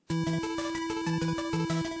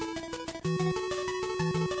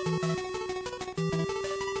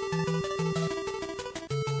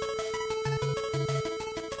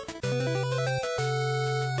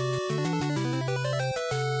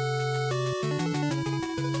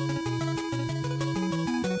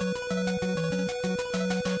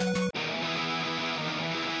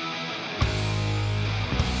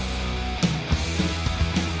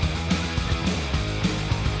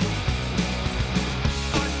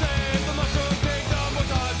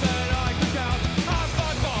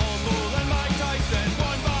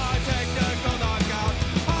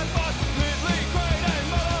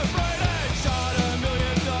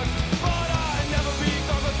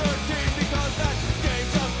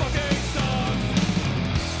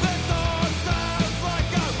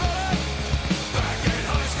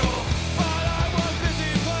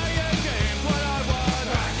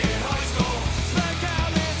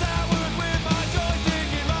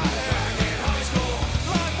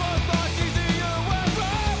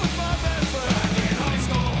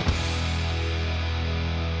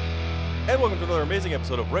another amazing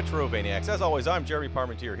episode of Retrovaniacs. As always, I'm Jeremy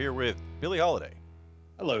Parmentier here with Billy Holiday.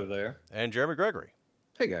 Hello there. And Jeremy Gregory.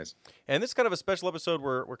 Hey, guys. And this is kind of a special episode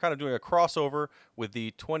where we're kind of doing a crossover with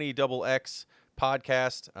the 20XX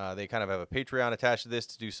podcast. They kind of have a Patreon attached to this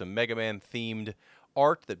to do some Mega Man themed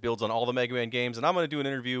art that builds on all the Mega Man games. And I'm going to do an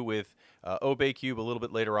interview with OBayCube a little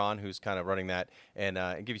bit later on, who's kind of running that, and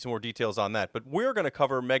give you some more details on that. But we're going to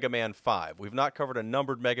cover Mega Man 5. We've not covered a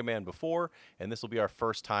numbered Mega Man before, and this will be our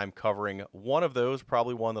first time covering one of those,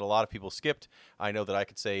 probably one that a lot of people skipped. I know that I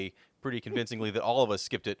could say pretty convincingly that all of us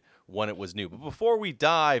skipped it when it was new. But before we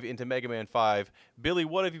dive into Mega Man 5, Billy,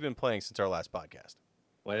 what have you been playing since our last podcast?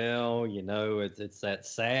 Well, it's that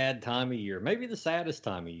sad time of year, maybe the saddest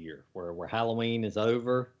time of year, where Halloween is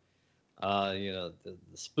over. The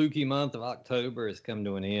spooky month of October has come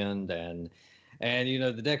to an end, and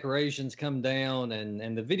the decorations come down,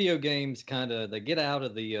 and the video games they get out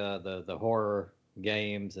of the horror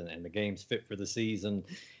games, and the games fit for the season,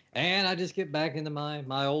 and I just get back into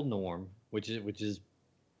my old norm, which is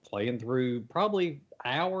playing through probably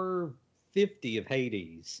hour 50 of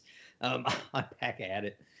Hades. I'm back at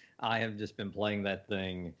it. I have just been playing that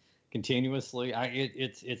thing continuously.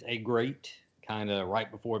 It's a great kind of right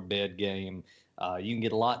before bed game. You can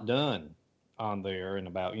get a lot done on there in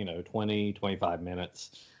about 20, 25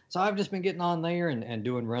 minutes. So I've just been getting on there and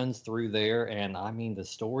doing runs through there, and I mean the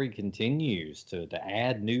story continues to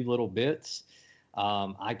add new little bits.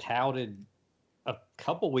 I touted a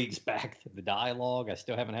couple weeks back the dialogue. I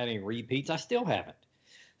still haven't had any repeats. I still have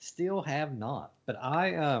not. But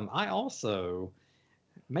I also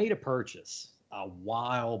made a purchase a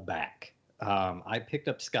while back. I picked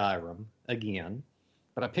up Skyrim again,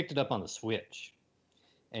 but I picked it up on the Switch.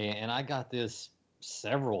 And I got this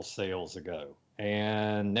several sales ago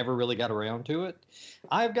and never really got around to it.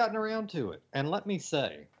 I've gotten around to it. And let me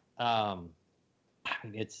say,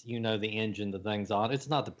 it's, the engine, the things on. It's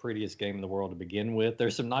not the prettiest game in the world to begin with.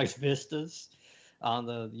 There's some nice vistas on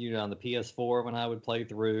the on the PS4 when I would play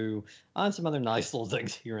through, on some other nice little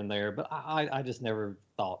things here and there, but I just never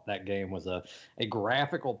thought that game was a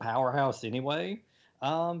graphical powerhouse anyway.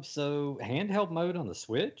 So handheld mode on the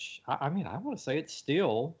Switch, I want to say it's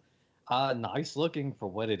still nice looking for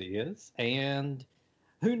what it is, and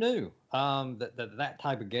who knew that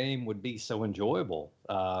type of game would be so enjoyable,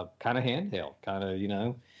 kind of handheld, kind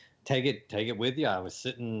of take it with you. I was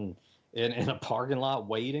sitting in a parking lot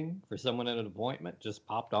waiting for someone at an appointment, just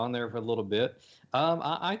popped on there for a little bit.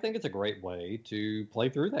 I think it's a great way to play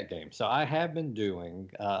through that game. So I have been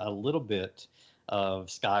doing a little bit of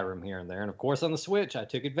Skyrim here and there. And of course on the Switch, I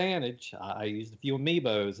took advantage. I used a few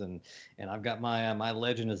amiibos, and I've got my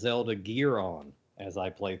Legend of Zelda gear on as I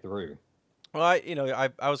play through. Well,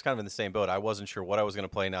 I was kind of in the same boat. I wasn't sure what I was going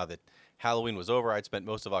to play now that Halloween was over. I'd spent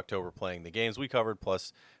most of October playing the games we covered,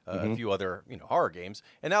 plus a few other horror games.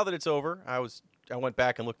 And now that it's over, I went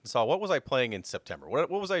back and looked and saw, what was I playing in September?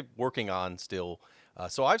 What was I working on still?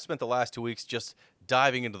 So I've spent the last 2 weeks just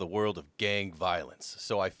diving into the world of gang violence.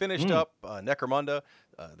 So I finished up Necromunda,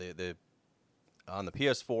 on the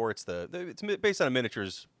PS4. It's based on a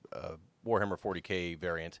miniatures Warhammer 40K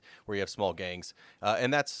variant where you have small gangs,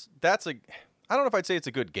 and that's I don't know if I'd say it's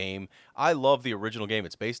a good game. I love the original game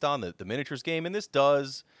it's based on, the miniatures game, and this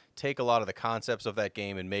does take a lot of the concepts of that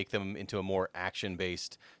game and make them into a more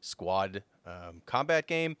action-based squad combat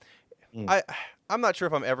game. I'm not sure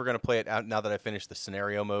if I'm ever going to play it out now that I finished the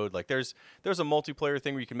scenario mode. Like there's a multiplayer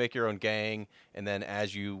thing where you can make your own gang, and then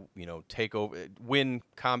as you take over, win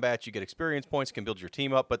combat, you get experience points, you can build your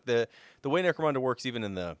team up. But the way Necromunda works, even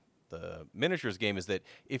in the miniatures game, is that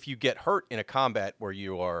if you get hurt in a combat where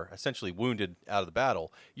you are essentially wounded out of the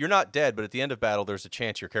battle, you're not dead, but at the end of battle, there's a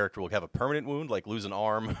chance your character will have a permanent wound, like lose an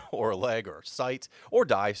arm or a leg or sight, or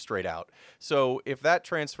die straight out. So if that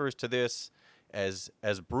transfers to this as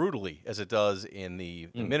brutally as it does in the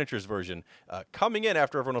miniatures version, coming in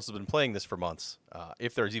after everyone else has been playing this for months,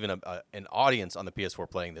 if there's even an audience on the PS4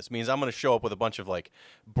 playing this, means I'm going to show up with a bunch of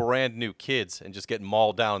brand new kids and just get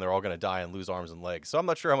mauled down. They're all going to die and lose arms and legs. So I'm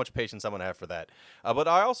not sure how much patience I'm going to have for that. But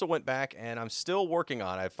I also went back and I'm still working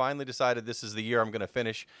on. I finally decided this is the year I'm going to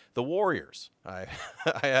finish The Warriors. I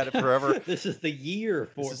had it forever. This is the year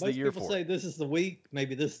for Most people say this is the week,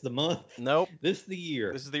 maybe this is the month. Nope. This is the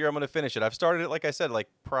year. This is the year I'm going to finish it. I've started it, like I said,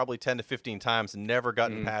 probably 10 to 15 times and never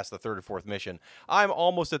gotten past the third or fourth mission. I'm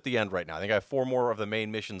almost at the end right now. I think I have 4 more of the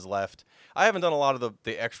main missions left. I haven't done a lot of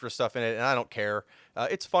the extra stuff in it, and I don't care.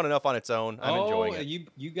 It's fun enough on its own. I'm enjoying it.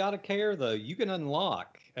 You got to care, though. You can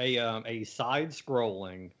unlock a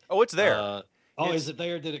side-scrolling. Oh, it's there. Oh, is it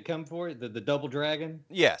there? Did it come for it? The double dragon?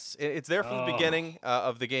 Yes, it's there from the Oh. beginning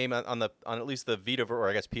of the game on at least the Vita or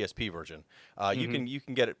I guess PSP version. You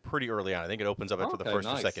can get it pretty early on. I think it opens up after the Okay, first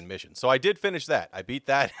or nice. second mission. So I did finish that. I beat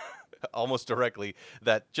that almost directly.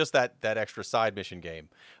 That extra side mission game,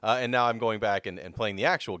 and now I'm going back and playing the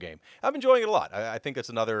actual game. I'm enjoying it a lot. I think it's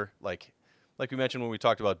another like we mentioned when we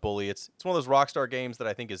talked about Bully. It's one of those Rockstar games that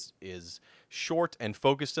I think is short and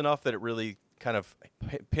focused enough that it really kind of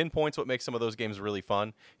pinpoints what makes some of those games really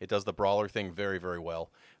fun. It does the brawler thing very, very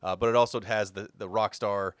well, but it also has the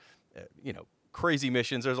Rockstar, crazy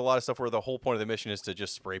missions. There's a lot of stuff where the whole point of the mission is to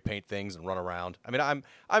just spray paint things and run around. I mean,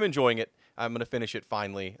 I'm enjoying it. I'm going to finish it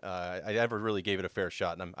finally. I never really gave it a fair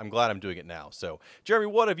shot, and I'm glad I'm doing it now. So, Jeremy,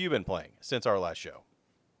 what have you been playing since our last show?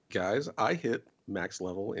 Guys, I hit max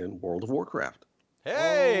level in World of Warcraft.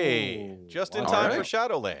 Hey, Oh, just in wow. time All for right.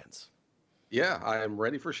 Shadowlands. Yeah, I am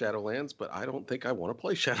ready for Shadowlands, but I don't think I want to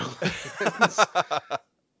play Shadowlands.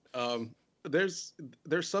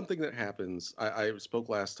 There's something that happens. I spoke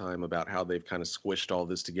last time about how they've kind of squished all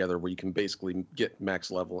this together where you can basically get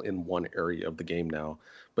max level in one area of the game now.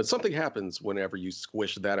 But something happens whenever you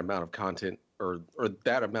squish that amount of content or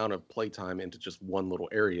that amount of playtime into just one little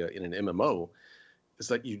area in an MMO. Is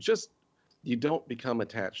that you don't become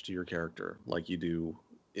attached to your character like you do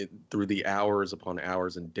through the hours upon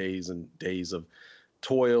hours and days of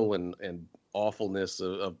toil and awfulness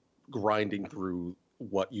of grinding through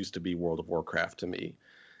what used to be World of Warcraft to me.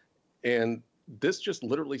 And this just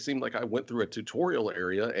literally seemed like I went through a tutorial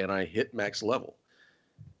area and I hit max level.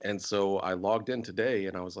 And so I logged in today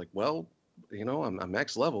and I was like, well, I'm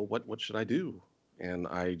max level. What should I do? And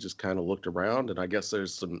I just kind of looked around, and I guess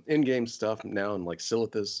there's some in-game stuff now in like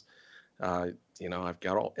Silithus. I've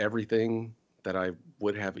got everything that I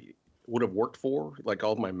would have worked for, like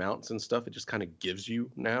all my mounts and stuff. It just kind of gives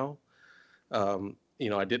you now.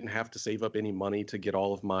 I didn't have to save up any money to get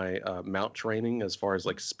all of my mount training as far as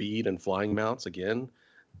like speed and flying mounts again.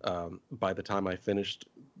 By the time I finished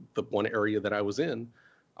the one area that I was in,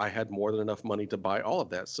 I had more than enough money to buy all of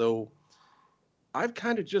that. So I've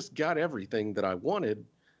kind of just got everything that I wanted.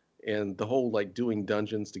 And the whole like doing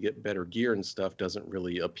dungeons to get better gear and stuff doesn't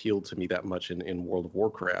really appeal to me that much in World of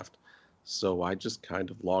Warcraft. So I just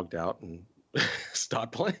kind of logged out and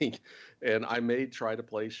stopped playing. And I may try to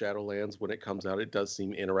play Shadowlands when it comes out. It does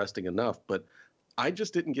seem interesting enough, but I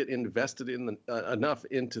just didn't get invested in enough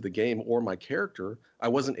into the game or my character. I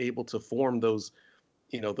wasn't able to form those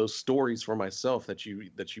stories for myself that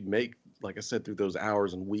you make, like I said, through those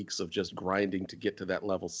hours and weeks of just grinding to get to that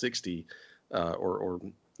level 60 or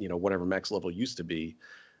whatever max level used to be,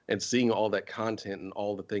 and seeing all that content and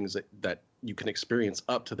all the things that you can experience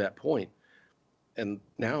up to that point. And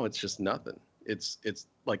now it's just nothing. It's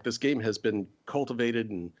like this game has been cultivated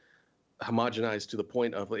and homogenized to the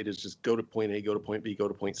point of it is just go to point A, go to point B, go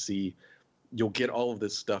to point C. You'll get all of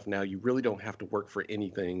this stuff now. You really don't have to work for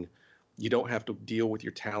anything. You don't have to deal with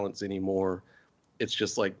your talents anymore. It's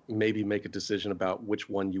just like maybe make a decision about which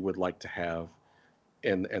one you would like to have.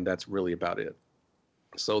 And that's really about it.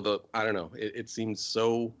 So I don't know. It seems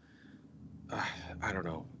so. I don't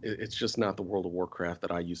know. It's just not the World of Warcraft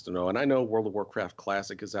that I used to know. And I know World of Warcraft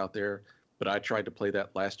Classic is out there, but I tried to play that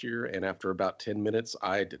last year, and after about 10 minutes,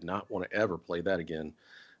 I did not want to ever play that again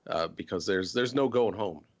because there's no going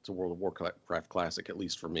home to World of Warcraft Classic, at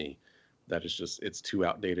least for me. That is just, it's too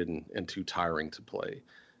outdated and too tiring to play.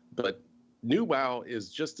 But New WoW is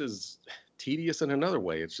just as tedious in another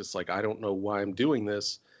way. It's just like, I don't know why I'm doing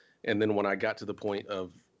this. And then when I got to the point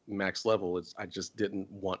of max level, I just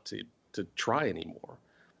didn't want to try anymore.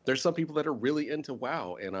 There's some people that are really into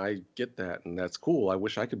WoW, and I get that, and that's cool. I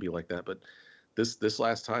wish I could be like that, but this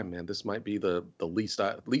last time, man, this might be the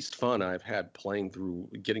least fun I've had playing through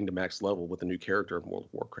getting to max level with a new character in World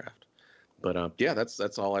of Warcraft. But yeah,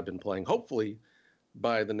 that's all I've been playing. Hopefully,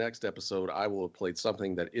 by the next episode, I will have played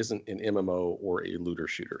something that isn't an MMO or a looter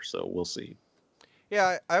shooter. So we'll see.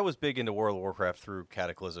 Yeah, I was big into World of Warcraft through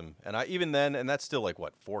Cataclysm, and even then, and that's still like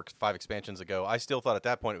what 4-5 expansions ago. I still thought at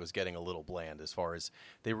that point it was getting a little bland as far as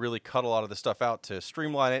they really cut a lot of the stuff out to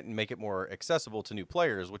streamline it and make it more accessible to new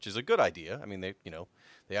players, which is a good idea. I mean, they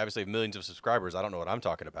obviously have millions of subscribers. I don't know what I'm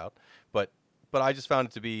talking about, but I just found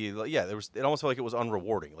it to be, yeah, it almost felt like it was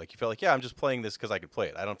unrewarding. Like you felt like, yeah, I'm just playing this because I could play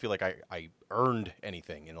it. I don't feel like I earned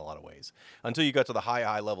anything in a lot of ways until you got to the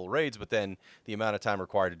high level raids. But then the amount of time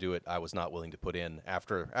required to do it, I was not willing to put in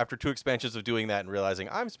after 2 expansions of doing that and realizing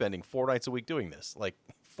I'm spending 4 nights a week doing this, like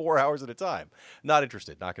 4 hours at a time. Not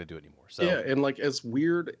interested. Not going to do it anymore. So yeah, and like as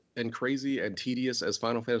weird and crazy and tedious as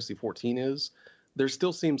Final Fantasy 14 is, there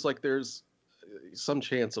still seems like there's some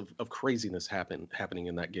chance of craziness happening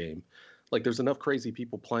in that game. Like there's enough crazy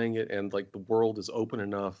people playing it, and like the world is open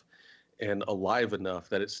enough and alive enough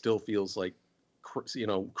that it still feels like crazy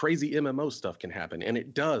MMO stuff can happen, and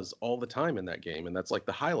it does all the time in that game, and that's like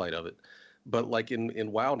the highlight of it. But like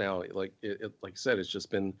in WoW now, like like I said, it's just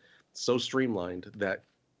been so streamlined that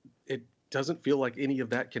it doesn't feel like any of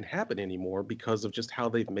that can happen anymore because of just how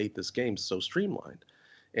they've made this game so streamlined.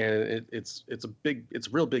 And it's a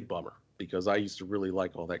real big bummer, because I used to really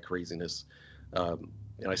like all that craziness,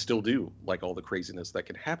 and I still do like all the craziness that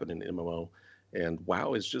can happen in MMO. And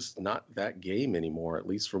WoW is just not that game anymore, at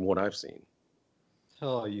least from what I've seen.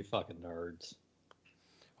 Oh, you fucking nerds.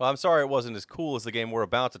 Well, I'm sorry it wasn't as cool as the game we're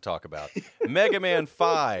about to talk about. Mega Man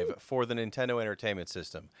 5 for the Nintendo Entertainment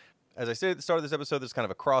System. As I said at the start of this episode, this is kind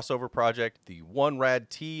of a crossover project, the One Rad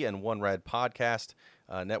T and One Rad Podcast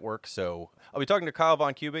network. So I'll be talking to Kyle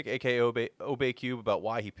Von Kubik, a.k.a. Obey Cube, about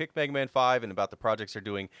why he picked Mega Man 5 and about the projects they're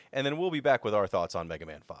doing. And then we'll be back with our thoughts on Mega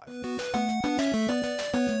Man 5.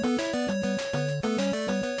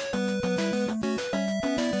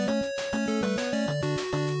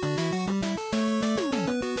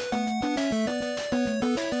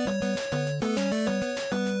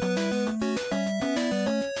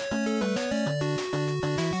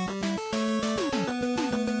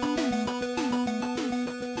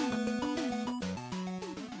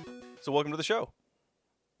 So welcome to the show.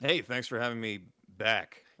 Hey, thanks for having me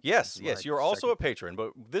back. Yes, you're also a patron,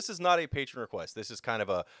 but this is not a patron request. This is kind of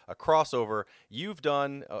a crossover you've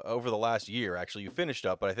done over the last year. Actually, you finished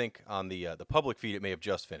up, but I think on the public feed it may have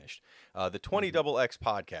just finished. The 20XX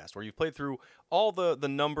podcast, where you've played through all the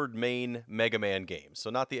numbered main Mega Man games. So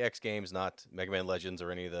not the X games, not Mega Man Legends or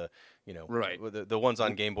any of the, right. the ones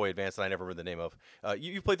on Game Boy Advance that I never remember the name of.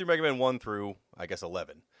 You've played through Mega Man 1 through, I guess,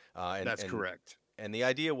 11. That's correct. And the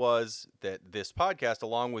idea was that this podcast,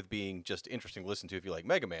 along with being just interesting to listen to if you like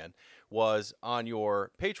Mega Man, was on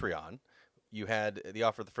your Patreon. You had the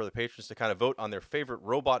offer for the patrons to kind of vote on their favorite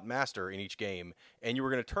robot master in each game, and you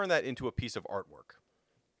were going to turn that into a piece of artwork.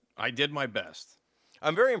 I did my best.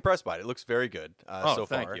 I'm very impressed by it. It looks very good so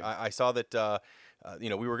thank far. you. I saw that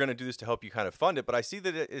we were going to do this to help you kind of fund it, but I see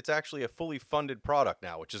that it's actually a fully funded product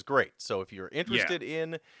now, which is great. So if you're interested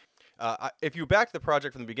in... if you backed the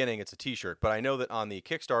project from the beginning, it's a T-shirt. But I know that on the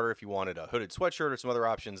Kickstarter, if you wanted a hooded sweatshirt or some other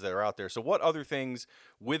options that are out there. So what other things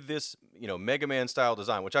with this, Mega Man style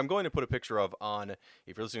design, which I'm going to put a picture of on.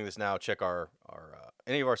 If you're listening to this now, check our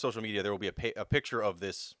any of our social media. There will be a picture of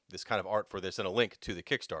this kind of art for this and a link to the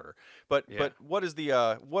Kickstarter. But what is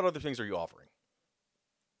the what other things are you offering?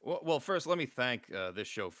 Well, first, let me thank this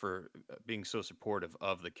show for being so supportive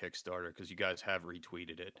of the Kickstarter, because you guys have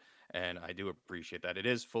retweeted it, and I do appreciate that. It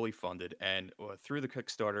is fully funded, and through the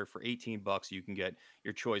Kickstarter, for $18, you can get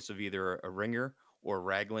your choice of either a ringer or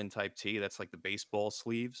raglan type tee. That's like the baseball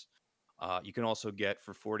sleeves. You can also get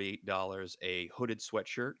for $48 a hooded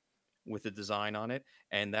sweatshirt with a design on it,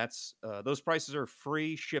 and that's those prices are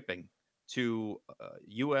free shipping to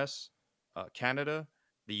U.S., Canada,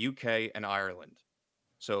 the U.K., and Ireland.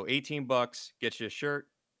 So $18 gets you a shirt,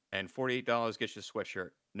 and $48 gets you a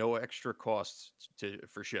sweatshirt. No extra costs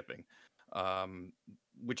for shipping,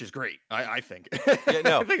 which is great. I think. Yeah,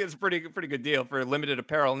 no. I think it's a pretty good deal for limited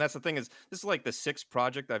apparel. And that's the thing, is this is like the 6th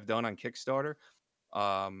project I've done on Kickstarter.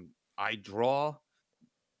 I draw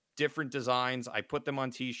different designs, I put them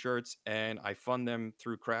on T-shirts, and I fund them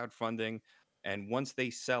through crowdfunding. And once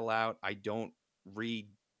they sell out, I don't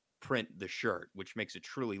print the shirt, which makes it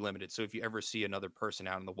truly limited. So if you ever see another person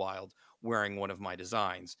out in the wild wearing one of my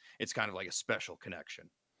designs, it's kind of like a special connection.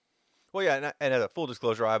 Well, yeah, and as a full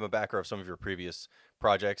disclosure, I'm a backer of some of your previous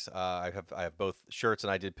projects. I have both shirts,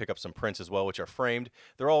 and I did pick up some prints as well, which are framed.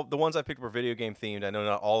 They're all the ones I picked up are video game themed. I know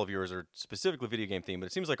not all of yours are specifically video game themed, but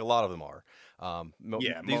it seems like a lot of them are.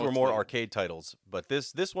 These were more arcade titles, but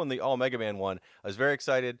this one, the All Mega Man one, I was very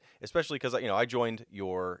excited, especially because I joined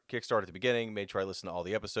your Kickstarter at the beginning, made sure I listened to all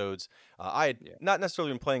the episodes. I had not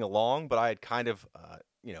necessarily been playing along, but I had kind of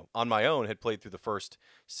on my own, had played through the first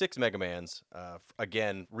 6 Mega Mans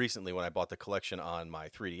again recently when I bought the collection on my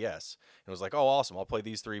 3DS, and was like, oh, awesome! I'll play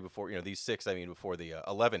these 3 before these 6. I mean, before the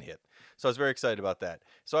 11 hit. So I was very excited about that.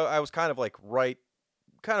 So I was kind of right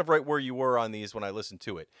where you were on these when I listened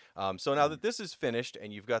to it. So now that this is finished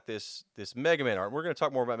and you've got this Mega Man art, and we're going to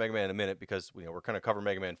talk more about Mega Man in a minute, because we're going to cover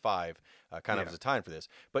Mega Man 5 as a time for this.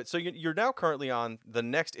 But so you're now currently on the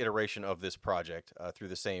next iteration of this project through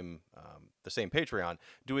the same Patreon,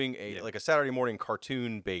 doing a Saturday morning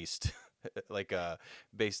cartoon based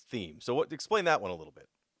based theme. So explain that one a little bit.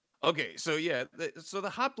 Okay, so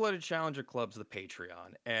the Hot Blooded Challenger Club's the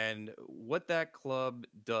Patreon, and what that club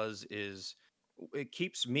does is it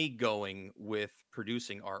keeps me going with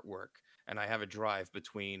producing artwork. and I have a drive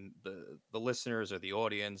between the listeners or the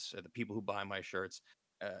audience or the people who buy my shirts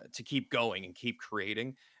to keep going and keep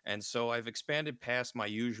creating. And so I've expanded past my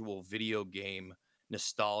usual video game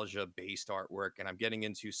nostalgia based artwork, and I'm getting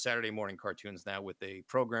into Saturday morning cartoons now with a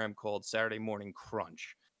program called Saturday Morning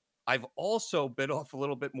Crunch. I've also bit off a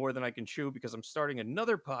little bit more than I can chew because I'm starting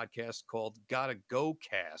another podcast called Gotta Go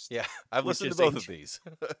Cast. Yeah, I've which listened to is both of these.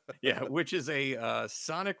 Yeah, which is a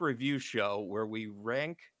Sonic review show where we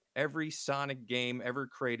rank every Sonic game ever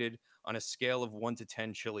created on a scale of 1 to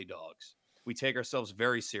 10 chili dogs. We take ourselves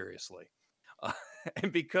very seriously. Uh,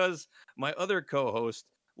 and because my other co-host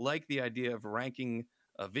liked the idea of ranking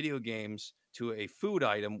video games to a food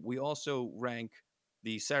item, we also rank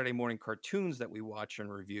the Saturday morning cartoons that we watch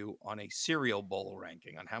and review on a cereal bowl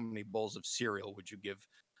ranking, on how many bowls of cereal would you give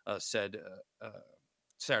said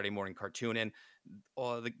Saturday morning cartoon. And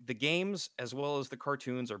the games as well as the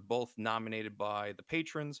cartoons are both nominated by the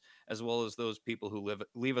patrons as well as those people who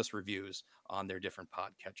leave us reviews on their different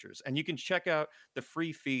podcatchers. And you can check out the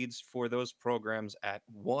free feeds for those programs at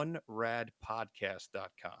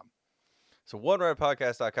oneradpodcast.com. So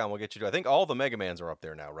oneradpodcast.com will get you to, I think all the Mega Mans are up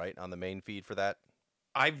there now, right? On the main feed for that?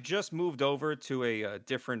 I've just moved over to a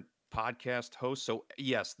different podcast host. So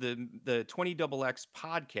yes, the 20XX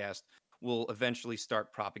podcast will eventually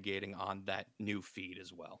start propagating on that new feed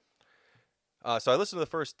as well. So I listened to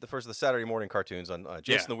the first of the Saturday morning cartoons on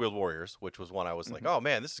Jason the Wheeled Warriors, which was one I was like, oh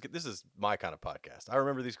man, this is my kind of podcast. I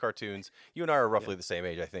remember these cartoons. You and I are roughly the same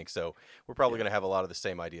age, I think, so we're probably going to have a lot of the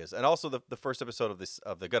same ideas. And also the first episode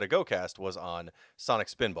of the Gotta Go Cast was on Sonic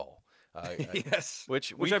Spinball. Yes,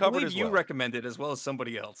 which I covered believe as you well. recommended as well as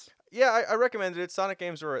somebody else. Yeah, I recommended it. Sonic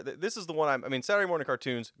games are. This is the one I mean, Saturday morning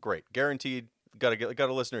cartoons, great, guaranteed. Got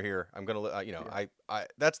a listener here. I'm gonna, I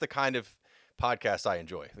that's the kind of podcast I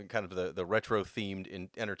enjoy, kind of the retro themed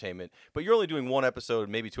entertainment. But you're only doing one episode,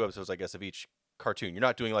 maybe two episodes, I guess, of each cartoon. You're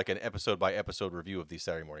not doing like an episode by episode review of these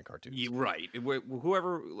Saturday morning cartoons. Right.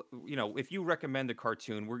 Whoever, if you recommend a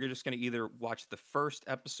cartoon, we're just going to either watch the first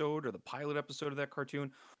episode or the pilot episode of that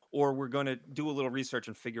cartoon, or we're going to do a little research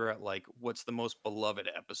and figure out like what's the most beloved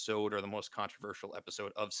episode or the most controversial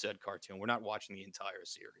episode of said cartoon. We're not watching the entire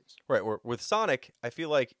series. Right. With Sonic, I feel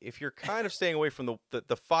like if you're kind of staying away from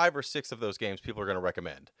the 5 or 6 of those games, people are going to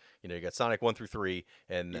recommend. You got Sonic 1 through 3,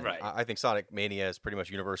 and Right. I think Sonic Mania is pretty much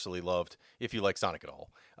universally loved if you like Sonic at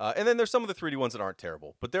all. And then there's some of the 3D ones that aren't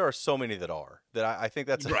terrible, but there are so many that are that I think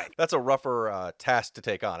that's that's a rougher task to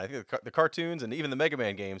take on. I think the cartoons and even the Mega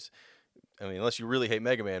Man games. I mean, unless you really hate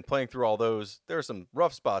Mega Man, playing through all those, there are some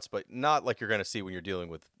rough spots, but not like you're going to see when you're dealing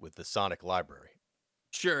with the Sonic library.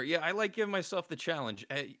 Sure. Yeah, I like giving myself the challenge.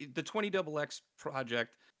 The 20XX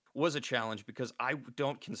project was a challenge because I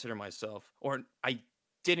don't consider myself, or I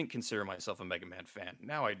didn't consider myself a Mega Man fan.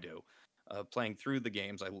 Now I do. Playing through the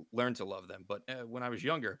games, I learned to love them. But when I was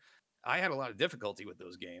younger, I had a lot of difficulty with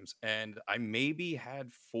those games, and I maybe had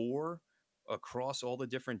 4 across all the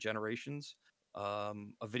different generations of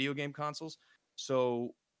video game consoles.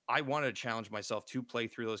 So I wanted to challenge myself to play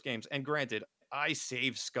through those games. And granted, I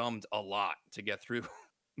scummed a lot to get through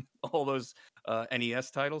all those NES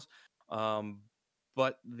titles.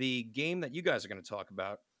 But the game that you guys are going to talk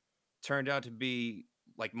about turned out to be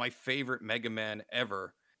like my favorite Mega Man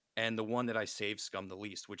ever, and the one that I scummed the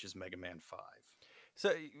least, which is Mega Man 5.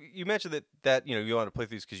 So you mentioned that you wanted to play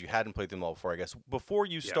these because you hadn't played them all before, I guess. Before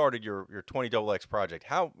you started your 20XX project,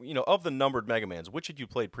 how of the numbered Mega Mans, which had you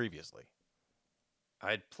played previously?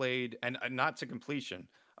 I had played, and not to completion,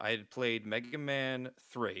 I had played Mega Man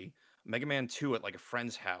 3, Mega Man 2 at like a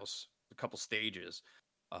friend's house, a couple stages,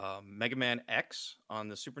 Mega Man X on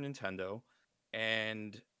the Super Nintendo,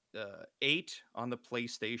 and 8 on the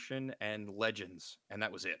PlayStation, and Legends, and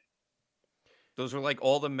that was it. Those were like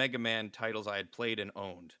all the Mega Man titles I had played and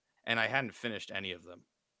owned, and I hadn't finished any of them.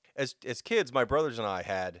 As kids, my brothers and I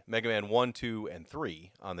had Mega Man 1, 2, and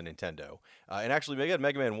 3 on the Nintendo. And actually, we had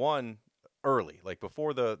Mega Man 1 early, like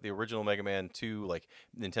before the original Mega Man 2, like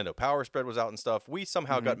Nintendo Power Spread was out and stuff. We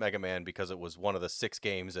somehow got Mega Man because it was one of the 6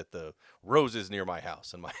 games at the Roses near my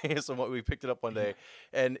house. And so we picked it up one day,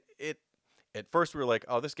 and at first we were like,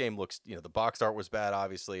 oh, this game looks, the box art was bad,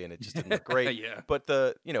 obviously, and it just didn't look great. Yeah. But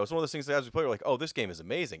it's one of those things that as we play, we're like, oh, this game is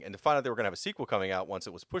amazing. And to find out they were going to have a sequel coming out once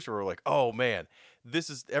it was pushed, we were like, oh man,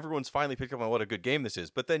 everyone's finally picked up on what a good game this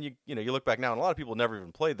is. But then you look back now, and a lot of people never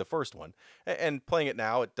even played the first one. And playing it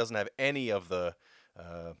now, it doesn't have any of the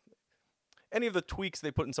tweaks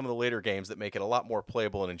they put in some of the later games that make it a lot more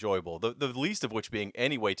playable and enjoyable. The least of which being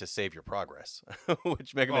any way to save your progress,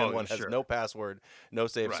 which Mega Man 1 has no password, no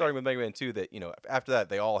save. Right. Starting with Mega Man 2, that after that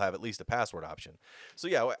they all have at least a password option. So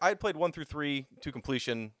yeah, I had played 1 through 3 to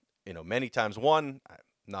completion, many times. 1,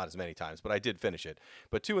 not as many times, but I did finish it.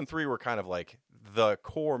 But 2 and 3 were kind of like the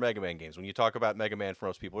core Mega Man games. When you talk about Mega Man, for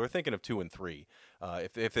most people, they're thinking of 2 and 3,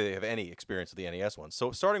 if they have any experience with the NES ones.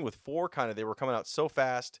 So starting with 4, kind of, they were coming out so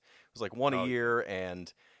fast. It was like one a year,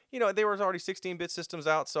 and there was already 16-bit systems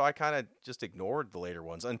out, so I kind of just ignored the later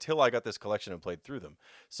ones until I got this collection and played through them.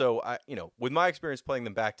 So with my experience playing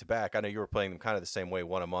them back to back, I know you were playing them kind of the same way,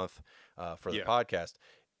 one a month for the podcast.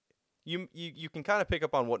 You can kind of pick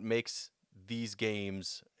up on what makes these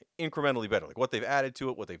games incrementally better, like what they've added to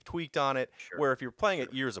it, what they've tweaked on it. Sure. Where if you're playing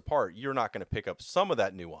it years apart, you're not going to pick up some of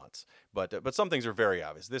that nuance. But some things are very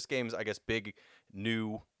obvious. This game's, I guess, big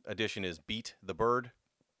new addition is Beat the Bird.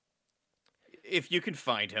 If you can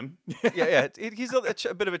find him. He's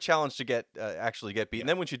a bit of a challenge to actually get beat. Yeah. And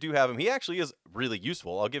then once you do have him, he actually is really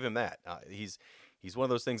useful. I'll give him that. He's one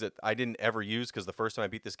of those things that I didn't ever use because the first time I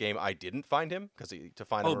beat this game, I didn't find him because to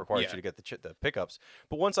find him requires you to get the pickups.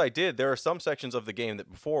 But once I did, there are some sections of the game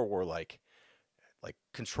that before were like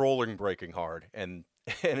controlling breaking hard, and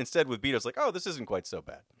instead with Beat, I was like, oh, this isn't quite so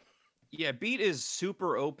bad. Yeah, Beat is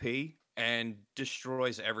super OP and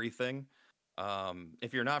destroys everything.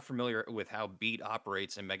 If you're not familiar with how Beat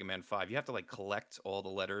operates in Mega Man 5, you have to collect all the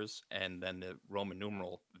letters and then the Roman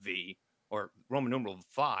numeral V or Roman numeral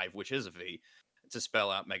 5, which is a V, to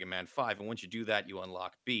spell out Mega Man 5. And once you do that, you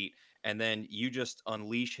unlock Beat, and then you just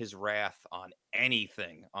unleash his wrath on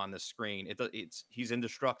anything on the screen. He's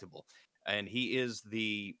indestructible, and he is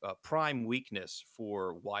the prime weakness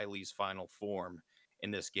for Wily's final form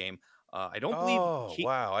in this game. I don't believe. Oh,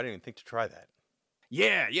 wow! I didn't even think to try that.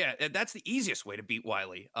 Yeah, that's the easiest way to beat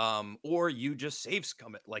Wily. Or you just save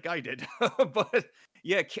scum it like I did. But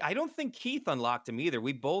yeah, I don't think Keith unlocked him either.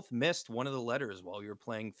 We both missed one of the letters while we were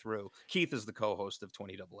playing through. Keith is the co-host of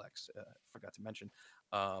 20XX. Forgot to mention.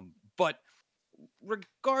 But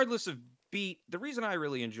regardless of Beat, the reason I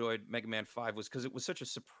really enjoyed Mega Man 5 was because it was such a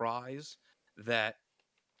surprise that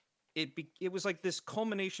it was like this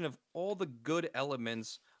culmination of all the good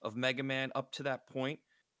elements of Mega Man up to that point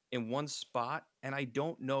in one spot. And I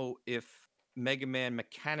don't know if Mega Man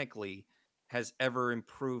mechanically has ever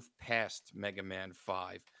improved past Mega Man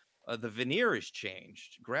 5. The veneer has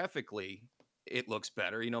changed. Graphically, it looks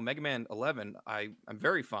better. Mega Man 11, I'm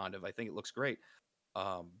very fond of. I think it looks great.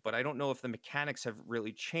 But I don't know if the mechanics have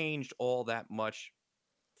really changed all that much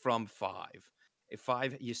from 5. If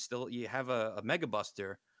 5, you have a Mega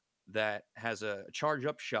Buster that has a charge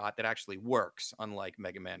up shot that actually works, unlike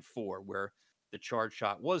Mega Man 4, where the charge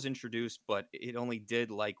shot was introduced, but it only did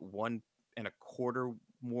 1.25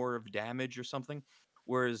 more of damage or something.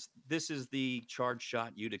 Whereas this is the charge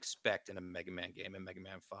shot you'd expect in a Mega Man game in Mega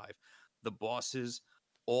Man 5. The bosses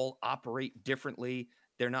all operate differently.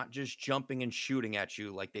 They're not just jumping and shooting at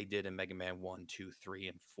you like they did in Mega Man 1, 2, 3,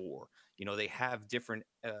 and 4. They have different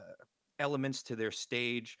elements to their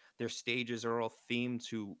stage. Their stages are all themed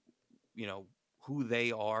to, who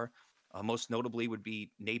they are. Most notably would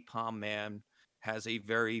be Napalm Man has a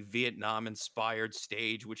very Vietnam-inspired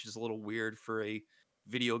stage, which is a little weird for a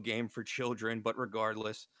video game for children, but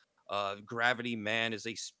regardless, Gravity Man is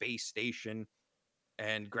a space station,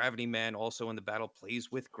 and Gravity Man also in the battle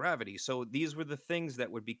plays with gravity. So these were the things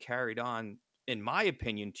that would be carried on, in my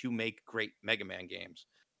opinion, to make great Mega Man games.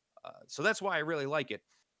 So that's why I really like it.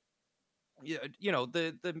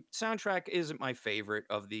 The soundtrack isn't my favorite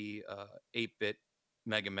of the 8-bit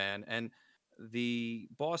Mega Man, and the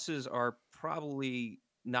bosses are probably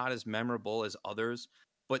not as memorable as others,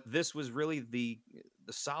 but this was really the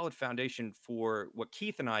solid foundation for what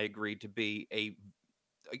Keith and I agreed to be a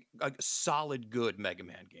solid, good Mega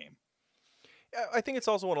Man game. I think it's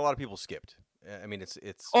also one a lot of people skipped. I mean, it's.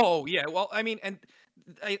 Oh yeah, well, I mean, and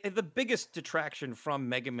the biggest detraction from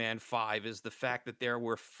Mega Man 5 is the fact that there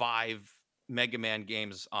were 5 Mega Man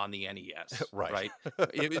games on the NES. Right.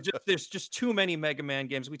 There's just too many Mega Man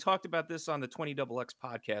games. We talked about this on the 20XX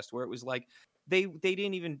podcast, where it was like they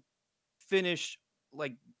didn't even finish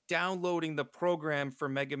downloading the program for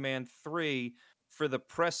Mega Man 3 for the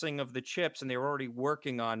pressing of the chips, and they were already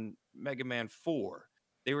working on Mega Man 4.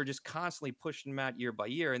 They were just constantly pushing them out year by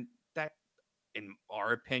year, and that, in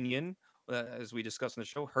our opinion, as we discussed on the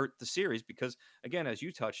show, hurt the series because, again, as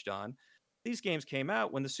you touched on, these games came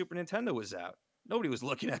out when the Super Nintendo was out. Nobody was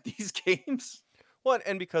looking at these games. Well,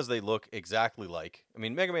 and because they look exactly like,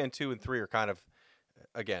 Mega Man 2 and 3 are kind of,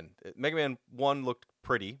 again, Mega Man 1 looked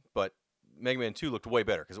pretty, but Mega Man 2 looked way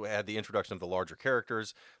better because it had the introduction of the larger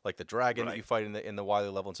characters, like the dragon that you fight in the Wily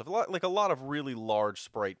level and stuff. A lot of really large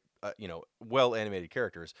sprite, well animated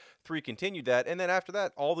characters. 3 continued that, and then after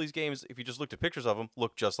that, all these games, if you just looked at pictures of them,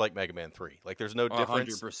 look just like Mega Man 3. Like there's no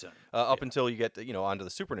difference 100%. up until you get onto the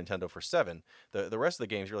Super Nintendo for 7. The rest of the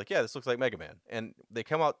games, you're like, yeah, this looks like Mega Man, and they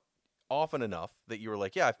come out often enough that you were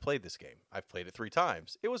like, yeah, I've played this game. I've played it 3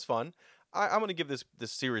 times. It was fun. I'm going to give this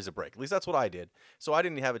series a break. At least that's what I did. So I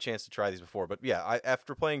didn't have a chance to try these before. But yeah,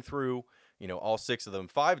 after playing through, all 6 of them,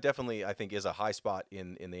 5 definitely I think is a high spot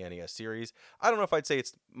in the NES series. I don't know if I'd say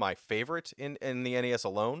it's my favorite in the NES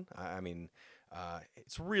alone. I mean,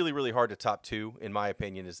 it's really, really hard to top 2, in my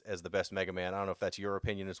opinion, as the best Mega Man. I don't know if that's your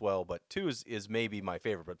opinion as well, but 2 is maybe my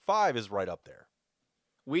favorite. But 5 is right up there.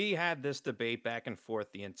 We had this debate back and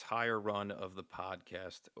forth the entire run of the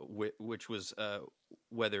podcast, which was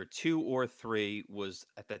whether 2 or 3 was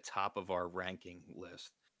at the top of our ranking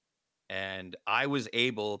list. And I was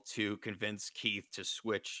able to convince Keith to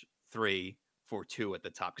switch 3 for 2 at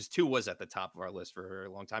the top, because 2 was at the top of our list for a very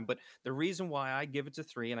long time. But the reason why I give it to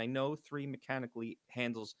 3, and I know 3 mechanically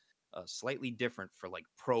handles slightly different for like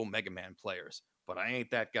pro Mega Man players, but I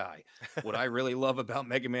ain't that guy. What I really love about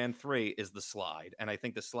Mega Man 3 is the slide. And I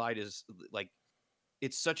think the slide is like,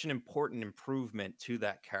 it's such an important improvement to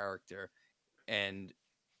that character. And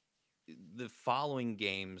the following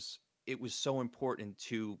games, it was so important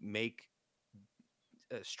to make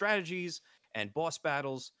strategies and boss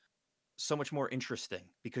battles so much more interesting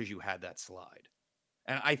because you had that slide.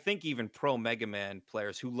 And I think even pro Mega Man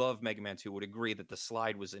players who love Mega Man 2 would agree that the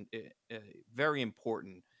slide was a very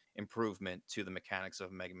important improvement to the mechanics of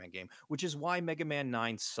a Mega Man game, which is why Mega Man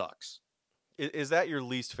 9 sucks. Is that your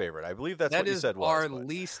least favorite? I believe that's what you said was. Our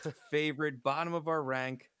least favorite, bottom of our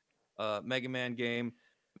rank Mega Man game.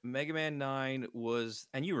 Mega Man 9 was,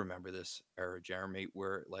 and you remember this era, Jeremy,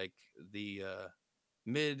 where like the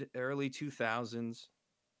early 2000s,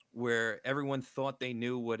 where everyone thought they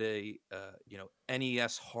knew what a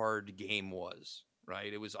NES hard game was,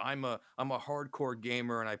 right? It was I'm a hardcore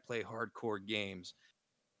gamer and I play hardcore games,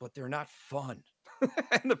 but they're not fun.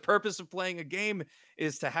 And the purpose of playing a game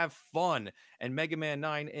is to have fun. And Mega Man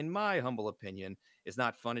 9, in my humble opinion, is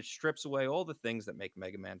not fun. It strips away all the things that make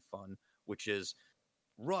Mega Man fun, which is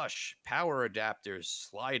rush, power adapters,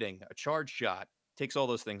 sliding, a charge shot. Takes all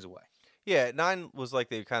those things away. Yeah, 9 was like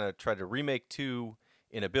they kind of tried to remake 2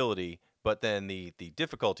 in ability, but then the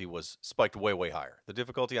difficulty was spiked way, way higher. The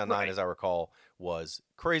difficulty on 9, as I recall, was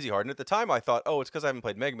crazy hard. And at the time, I thought, oh, it's because I haven't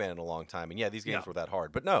played Mega Man in a long time. And yeah, these games were that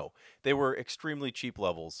hard. But no, they were extremely cheap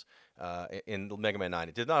levels in Mega Man 9.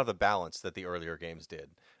 It did not have the balance that the earlier games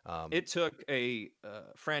did. It took a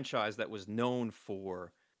franchise that was known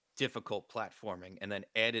for difficult platforming and then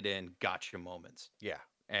added in gotcha moments. Yeah.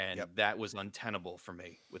 And that was untenable for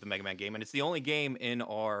me with the Mega Man game. And it's the only game in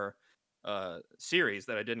our series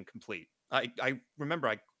that I didn't complete. I remember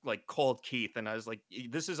I like called Keith and I was like,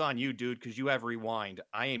 this is on you, dude, because you have rewind.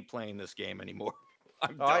 I ain't playing this game anymore.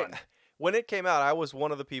 I'm done. When it came out, I was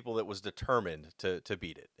one of the people that was determined to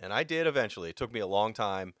beat it, and I did eventually. It took me a long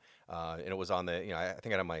time, and it was on the I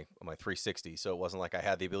think I had my 360, so it wasn't like I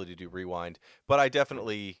had the ability to do rewind, but I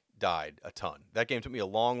definitely died a ton. That game took me a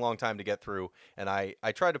long, long time to get through, and I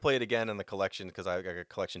tried to play it again in the collection because I got a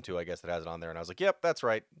collection 2, I guess, that has it on there, and I was like, yep, that's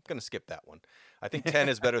right, I'm gonna skip that one. I think 10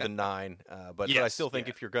 is better than 9, but I still think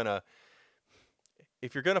if you're gonna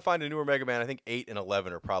find a newer Mega Man, I think 8 and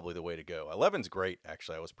 11 are probably the way to go. 11's great,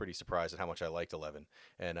 actually. I was pretty surprised at how much I liked 11,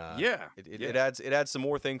 and it adds some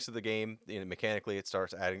more things to the game. Mechanically, it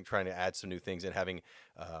starts trying to add some new things and having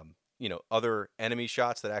other enemy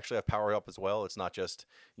shots that actually have power up as well. It's not just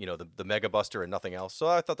the Mega Buster and nothing else. So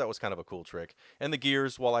I thought that was kind of a cool trick. And the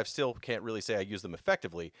gears, while I still can't really say I use them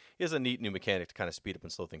effectively, is a neat new mechanic to kind of speed up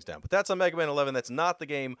and slow things down. But that's on Mega Man 11. That's not the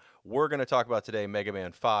game we're going to talk about today, Mega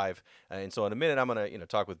Man 5. And so in a minute, I'm going to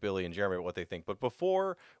talk with Billy and Jeremy about what they think. But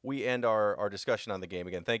before we end our discussion on the game,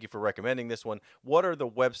 again, thank you for recommending this one. What are the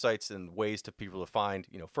websites and ways to people to find,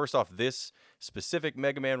 first off, this specific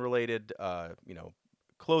Mega Man related,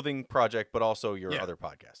 clothing project, but also your other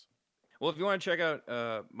podcasts? Well, if you want to check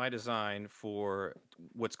out my design for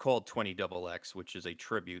what's called 20XX, which is a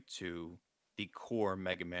tribute to the core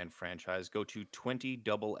Mega Man franchise, go to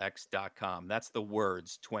 20XX.com. That's the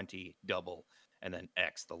words 20 double and then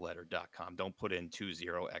X, the letter.com. Don't put in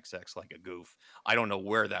 20XX like a goof. I don't know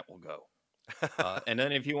where that will go. And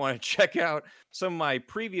then if you want to check out some of my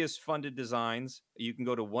previous funded designs, you can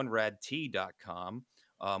go to oneradT.com.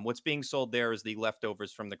 What's being sold there is the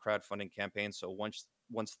leftovers from the crowdfunding campaign. So once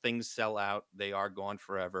things sell out, they are gone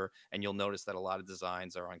forever. And you'll notice that a lot of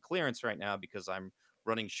designs are on clearance right now because I'm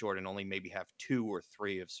running short and only maybe have 2 or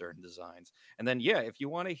 3 of certain designs. And then, yeah, if you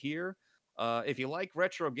want to hear, if you like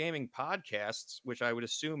retro gaming podcasts, which I would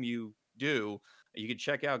assume you do, you can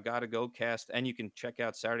check out Gotta Go Cast, and you can check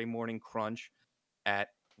out Saturday Morning Crunch at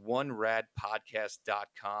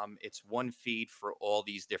oneradpodcast.com. It's one feed for all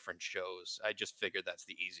these different shows. I just figured that's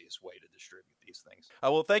the easiest way to distribute these things.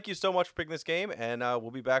 Well, thank you so much for picking this game, and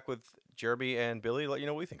we'll be back with Jeremy and Billy to let you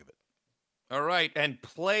know what we think of it. All right, and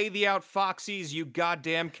play the Outfoxies, you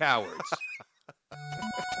goddamn cowards.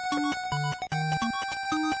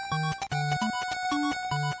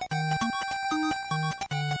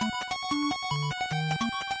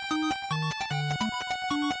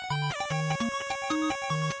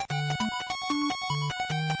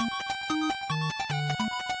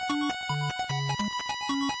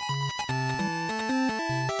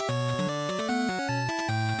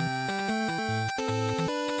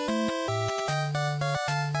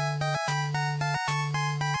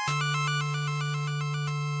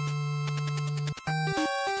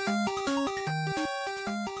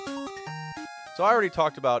 So I already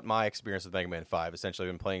talked about my experience with Mega Man 5. Essentially,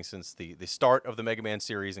 I've been playing since the start of the Mega Man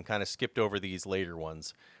series and kind of skipped over these later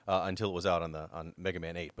ones until it was out on Mega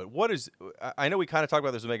Man 8. But I know we kind of talked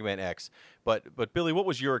about this with Mega Man X, but Billy, what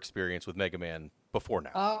was your experience with Mega Man before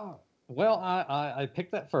now? Well, I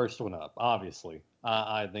picked that first one up, obviously.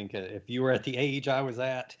 I think if you were at the age I was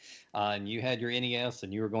at and you had your NES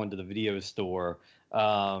and you were going to the video store,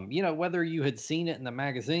 whether you had seen it in the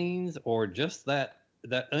magazines or just that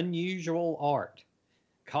unusual art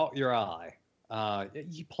caught your eye,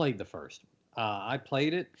 you played the first one. I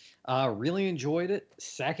played it, really enjoyed it.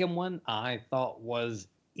 Second one I thought was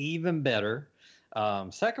even better.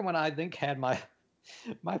 Second one I think had my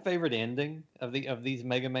favorite ending of these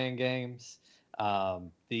Mega Man games.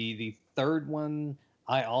 The third one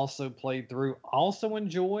I also played through, also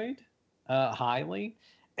enjoyed highly,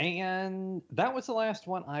 and that was the last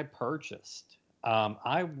one I purchased.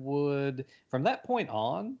 I would, from that point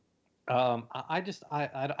on, I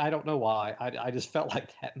don't know why. I just felt like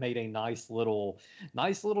that made a nice little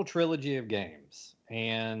trilogy of games.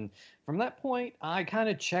 And from that point, I kind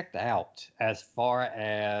of checked out as far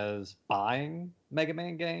as buying Mega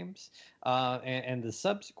Man games. And the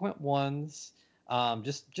subsequent ones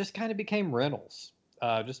just kind of became rentals.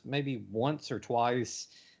 Just maybe once or twice,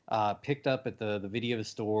 picked up at the video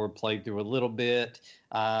store, played through a little bit.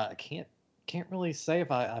 I can't really say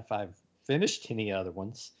if I've finished any other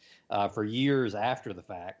ones for years after the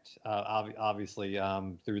fact. Obviously,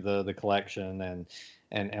 through the collection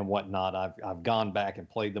and whatnot, I've gone back and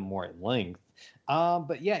played them more at length.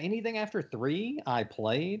 But yeah, anything after 3 I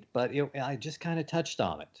played, but I just kind of touched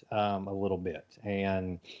on it a little bit,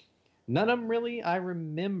 and none of them really I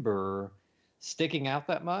remember sticking out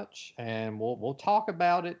that much, and we'll talk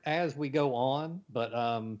about it as we go on. But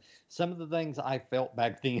some of the things I felt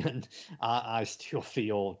back then, I still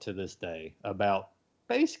feel to this day about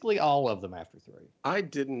basically all of them after 3. I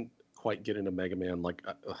didn't quite get into Mega Man like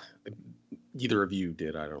either of you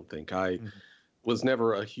did. I don't think I was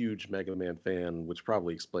never a huge Mega Man fan, which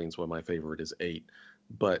probably explains why my favorite is 8.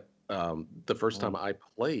 But the first time I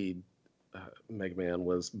played Mega Man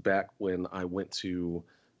was back when I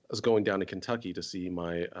was going down to Kentucky to see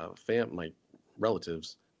my my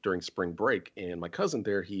relatives during spring break, and my cousin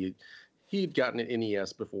there, he'd gotten an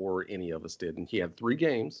NES before any of us did, and he had 3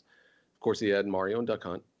 games. Of course, he had Mario and Duck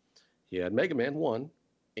Hunt, he had Mega Man 1,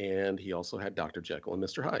 and he also had Dr. Jekyll and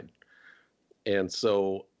Mr. Hyde. And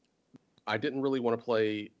so I didn't really want to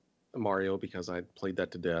play Mario because I played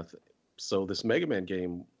that to death. So this Mega Man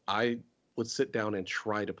game, I would sit down and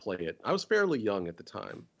try to play it. I was fairly young at the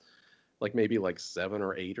time, like maybe like 7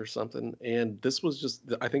 or 8 or something. And this was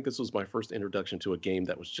I think this was my first introduction to a game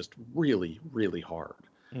that was just really, really hard.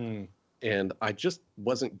 And I just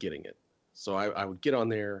wasn't getting it. So I would get on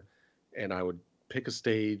there and I would pick a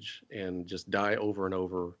stage and just die over and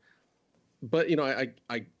over. But,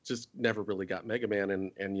 I just never really got Mega Man.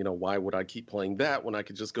 And why would I keep playing that when I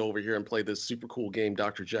could just go over here and play this super cool game,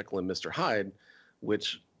 Dr. Jekyll and Mr. Hyde,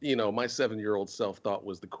 which, my 7-year-old self thought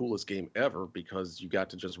was the coolest game ever because you got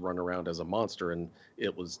to just run around as a monster, and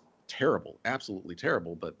it was terrible, absolutely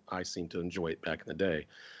terrible, but I seemed to enjoy it back in the day.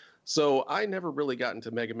 So I never really got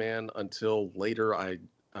into Mega Man until later.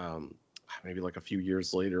 Maybe like a few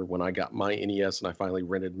years later when I got my NES and I finally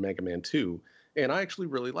rented Mega Man 2, and I actually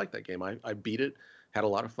really liked that game. I beat it, had a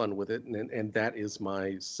lot of fun with it, and that is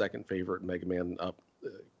my second favorite Mega Man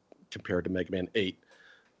compared to Mega Man 8.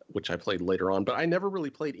 Which I played later on, but I never really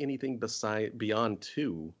played anything beyond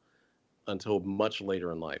 2 until much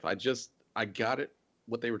later in life. I got it,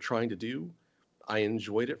 what they were trying to do. I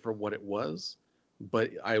enjoyed it for what it was,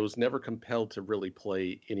 but I was never compelled to really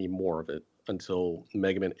play any more of it until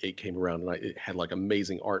Mega Man 8 came around, and it had like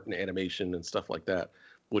amazing art and animation and stuff like that,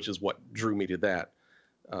 which is what drew me to that.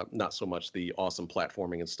 Not so much the awesome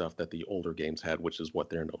platforming and stuff that the older games had, which is what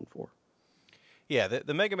they're known for. Yeah,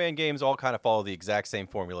 the Mega Man games all kind of follow the exact same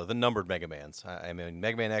formula, the numbered Mega Mans. I mean,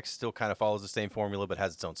 Mega Man X still kind of follows the same formula, but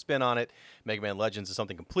has its own spin on it. Mega Man Legends is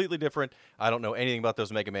something completely different. I don't know anything about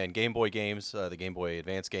those Mega Man Game Boy games, the Game Boy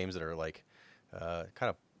Advance games that are like kind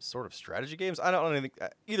of sort of strategy games. I don't know anything.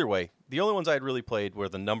 Either way, the only ones I had really played were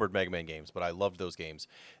the numbered Mega Man games, but I loved those games.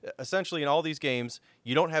 Essentially, in all these games,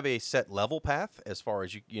 you don't have a set level path as far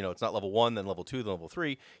as you know, it's not level 1, then level 2, then level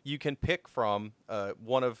 3. You can pick from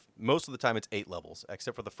most of the time it's 8 levels,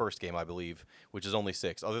 except for the first game, I believe, which is only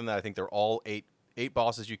 6. Other than that, I think they're all 8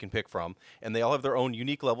 bosses you can pick from, and they all have their own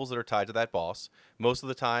unique levels that are tied to that boss. Most of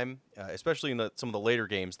the time, especially in some of the later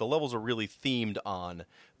games, the levels are really themed on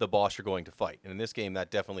the boss you're going to fight. And in this game,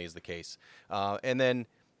 that definitely is the case. And then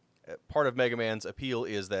part of Mega Man's appeal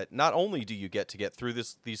is that not only do you get through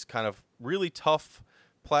these kind of really tough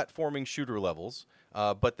platforming shooter levels,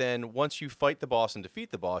 but then once you fight the boss and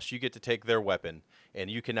defeat the boss, you get to take their weapon,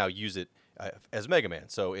 and you can now use it as Mega Man.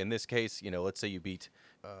 So in this case, let's say you beat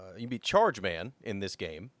Charge Man in this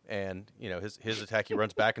game, and his attack, he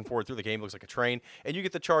runs back and forth through the game, looks like a train, and you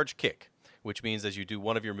get the Charge Kick, which means as you do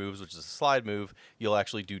one of your moves, which is a slide move, you'll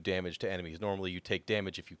actually do damage to enemies. Normally, you take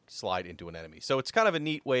damage if you slide into an enemy. So it's kind of a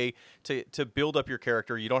neat way to build up your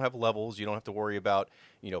character. You don't have levels. You don't have to worry about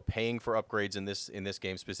paying for upgrades in this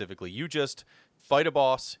game specifically. You just fight a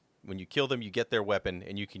boss. When you kill them, you get their weapon,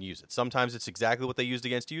 and you can use it. Sometimes it's exactly what they used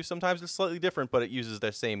against you. Sometimes it's slightly different, but it uses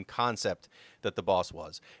the same concept that the boss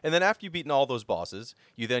was. And then after you've beaten all those bosses,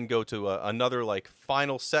 you then go to another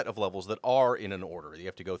final set of levels that are in an order. You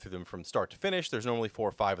have to go through them from start to finish. There's normally 4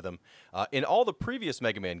 or 5 of them. In all the previous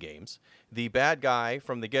Mega Man games, the bad guy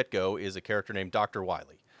from the get-go is a character named Dr.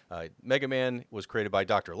 Wily. Mega Man was created by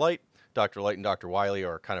Dr. Light. Dr. Light and Dr. Wily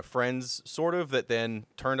are kind of friends, sort of, that then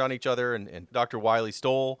turned on each other, and Dr. Wily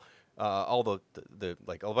stole all a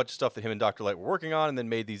bunch of stuff that him and Dr. Light were working on, and then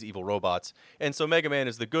made these evil robots. And so Mega Man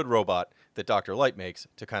is the good robot that Dr. Light makes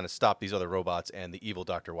to kind of stop these other robots and the evil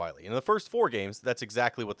Dr. Wily. In the first 4 games, that's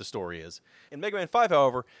exactly what the story is. In Mega Man 5,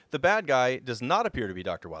 however, the bad guy does not appear to be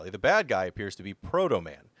Dr. Wily. The bad guy appears to be Proto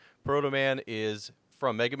Man. Proto Man is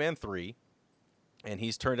from Mega Man 3. And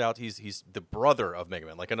he's turned out he's the brother of Mega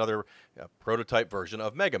Man, like another prototype version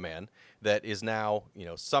of Mega Man that is now,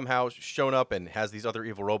 somehow shown up and has these other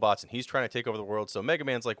evil robots, and he's trying to take over the world. So Mega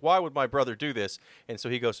Man's like, why would my brother do this? And so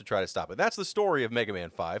he goes to try to stop it. That's the story of Mega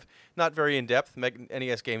Man 5. Not very in-depth.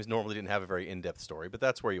 NES games normally didn't have a very in-depth story, but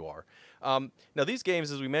that's where you are. Now, these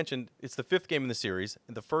games, as we mentioned, it's the 5th game in the series.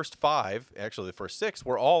 The first 5, actually the first 6,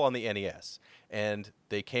 were all on the NES. And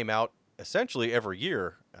they came out essentially every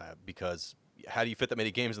year because how do you fit that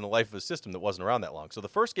many games in the life of a system that wasn't around that long? So the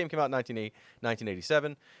first game came out in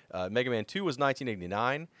 1987. Mega Man 2 was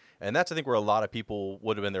 1989. And that's, I think, where a lot of people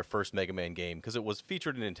would have been their first Mega Man game because it was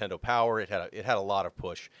featured in Nintendo Power. It had a lot of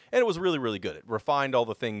push. And it was really, really good. It refined all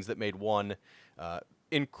the things that made 1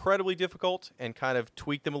 incredibly difficult and kind of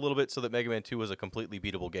tweaked them a little bit so that Mega Man 2 was a completely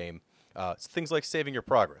beatable game. Things like saving your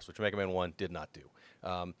progress, which Mega Man 1 did not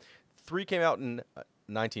do. 3 came out in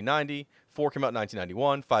 1990, 4 came out in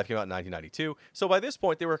 1991, 5 came out in 1992. So by this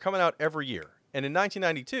point, they were coming out every year. And in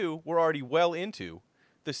 1992, we're already well into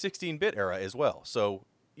the 16-bit era as well. So,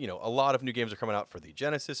 a lot of new games are coming out for the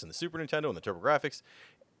Genesis and the Super Nintendo and the TurboGrafx.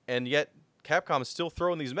 And yet, Capcom is still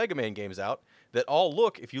throwing these Mega Man games out that all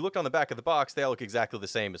look, if you look on the back of the box, they all look exactly the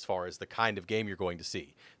same as far as the kind of game you're going to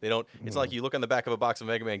see. They don't, it's like you look on the back of a box of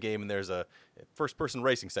a Mega Man game and there's a first-person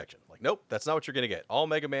racing section. Like, nope, that's not what you're going to get. All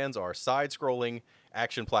Mega Mans are side-scrolling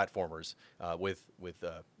action platformers with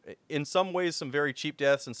in some ways some very cheap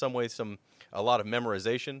deaths, in some ways a lot of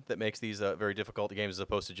memorization that makes these very difficult games as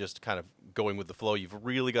opposed to just kind of going with the flow. You've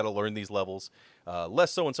really got to learn these levels.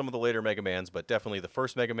 Less so in some of the later Mega Mans, but definitely the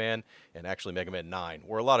first Mega Man and actually Mega Man 9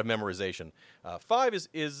 were a lot of memorization. 5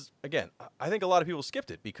 is again, I think a lot of people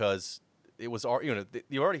skipped it because it was,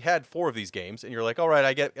 you already had 4 of these games, and you're like, all right,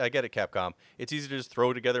 I get it, Capcom. It's easy to just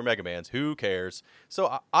throw together Mega Mans. Who cares?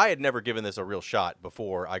 So I had never given this a real shot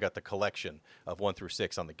before I got the collection of 1 through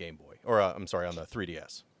 6 on the Game Boy, or I'm sorry, on the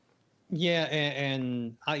 3DS. Yeah,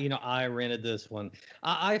 and I rented this one.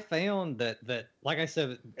 I found that like I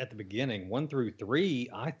said at the beginning, 1 through 3,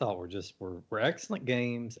 I thought were excellent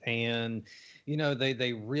games, and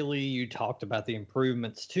they really, you talked about the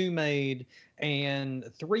improvements 2 made,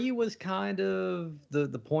 and 3 was kind of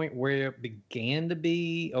the point where it began to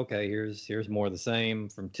be okay. Here's more of the same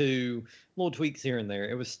from 2, little tweaks here and there.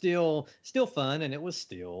 It was still fun, and it was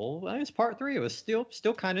still, it's part 3. It was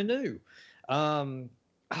still kind of new. Um,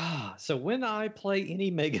 so when I play any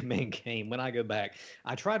Mega Man game, when I go back,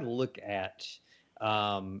 I try to look at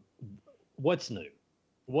um, what's new,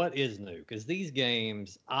 what is new, because these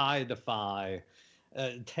games I defy.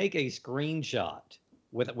 Take a screenshot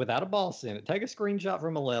without a boss in it. Take a screenshot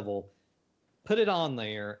from a level, put it on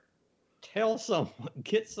there, tell someone,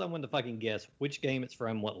 get someone to fucking guess which game it's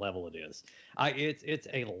from, what level it is. It's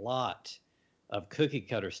a lot of cookie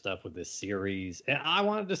cutter stuff with this series, and I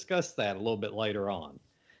want to discuss that a little bit later on.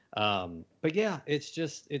 But yeah, it's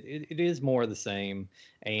just it is more of the same,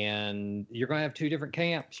 and you're gonna have 2 different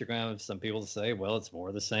camps. You're gonna have some people say, well, it's more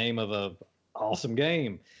of the same of a awesome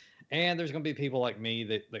game, and there's gonna be people like me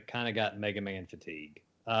that kind of got Mega Man fatigue.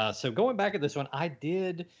 So going back at this one, I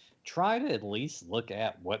did try to at least look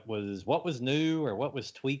at what was new or what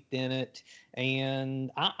was tweaked in it,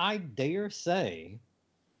 and I dare say,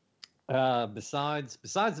 besides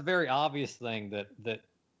the very obvious thing that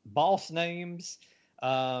boss names,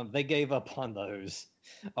 they gave up on those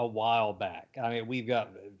a while back. I mean, we got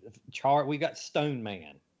Stone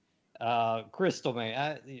Man, Crystal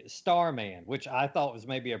Man, Star Man, which I thought was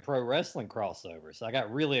maybe a pro wrestling crossover. So I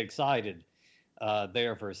got really excited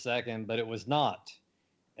there for a second, but it was not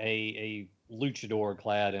a luchador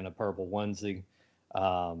clad in a purple onesie.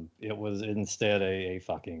 It was instead a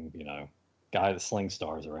fucking guy that slings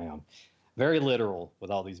stars around. Very literal with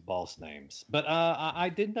all these boss names. But I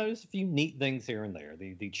did notice a few neat things here and there.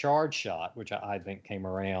 The charge shot, which I think came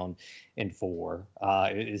around in 4,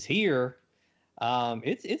 is here.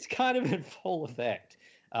 It's kind of in full effect.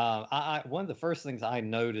 One of the first things I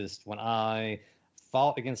noticed when I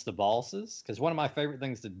fought against the bosses, because one of my favorite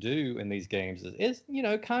things to do in these games is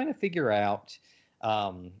kind of figure out.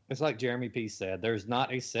 It's like Jeremy P said, there's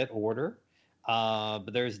not a set order,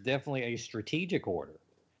 but there's definitely a strategic order.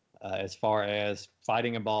 As far as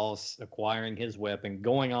fighting a boss, acquiring his weapon,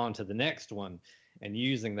 going on to the next one, and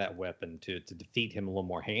using that weapon to defeat him a little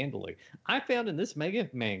more handily. I found in this Mega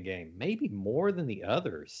Man game, maybe more than the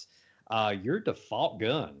others, your default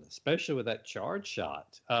gun, especially with that charge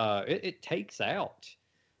shot, it takes out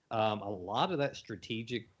a lot of that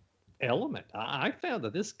strategic element. I found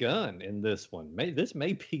that this gun in this one, this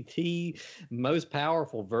may be the most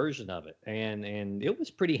powerful version of it, and it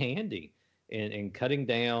was pretty handy in cutting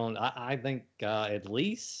down. I think at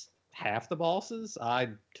least half the bosses I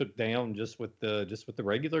took down just with the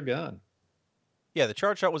regular gun. Yeah, the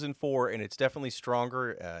charge shot was in 4, and it's definitely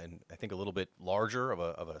stronger and I think a little bit larger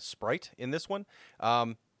of a sprite in this one.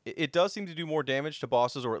 It does seem to do more damage to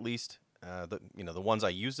bosses, or at least the ones I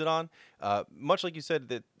used it on. Much like you said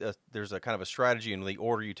that there's a kind of a strategy in the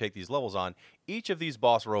order you take these levels on. Each of these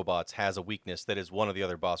boss robots has a weakness that is one of the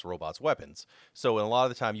other boss robots' weapons. So a lot of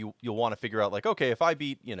the time you'll want to figure out, like, okay, if I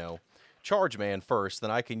beat Charge Man first,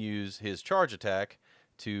 then I can use his charge attack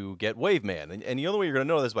to get Wave Man. And the only way you're going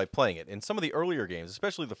to know this is by playing it. In some of the earlier games,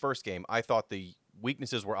 especially the first game, I thought the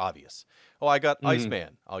weaknesses were obvious. Oh, I got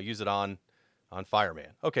Iceman. I'll use it on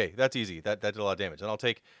Fireman. Okay, that's easy. That did a lot of damage. And I'll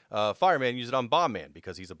take Fireman, use it on Bomb Man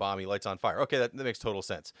because he's a bomb, he lights on fire. Okay, that makes total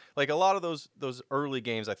sense. Like a lot of those early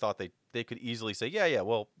games, I thought they could easily say, yeah,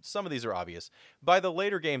 well, some of these are obvious. By the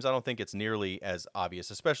later games, I don't think it's nearly as obvious,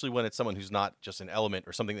 especially when it's someone who's not just an element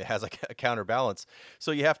or something that has like a counterbalance.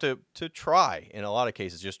 So you have to try, in a lot of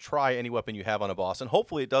cases, just try any weapon you have on a boss, and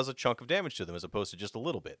hopefully it does a chunk of damage to them as opposed to just a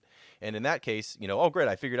little bit. And in that case, oh, great,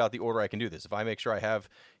 I figured out the order I can do this. If I make sure I have,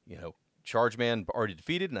 Charge Man already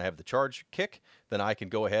defeated and I have the charge kick, then I can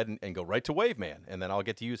go ahead and go right to Wave Man, and then I'll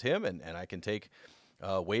get to use him, and I can take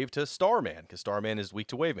Wave to Star Man, because Star Man is weak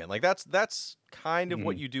to Wave Man. Like that's kind of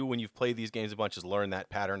what you do when you've played these games a bunch, is learn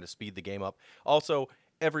that pattern to speed the game up. Also,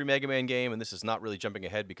 every Mega Man game, and this is not really jumping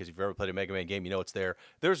ahead because if you've ever played a Mega Man game, it's there.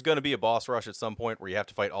 There's going to be a boss rush at some point where you have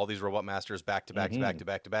to fight all these Robot Masters back to back to back to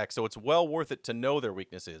back to back. So it's well worth it to know their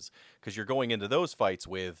weaknesses, because you're going into those fights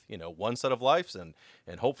with, one set of lives, and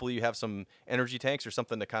hopefully you have some energy tanks or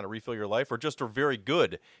something to kind of refill your life, or just are very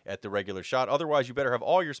good at the regular shot. Otherwise, you better have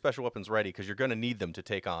all your special weapons ready, because you're going to need them to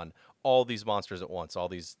take on all these monsters at once, all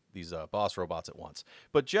these boss robots at once.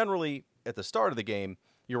 But generally, at the start of the game,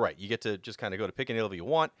 you're right. You get to just kind of go to pick any level you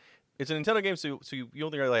want. It's a Nintendo game, so you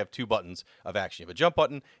only really have two buttons of action. You have a jump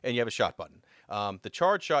button and you have a shot button. The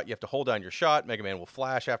charge shot, you have to hold down your shot. Mega Man will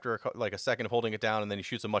flash after a second of holding it down, and then he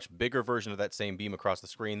shoots a much bigger version of that same beam across the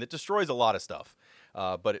screen that destroys a lot of stuff.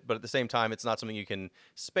 But at the same time, it's not something you can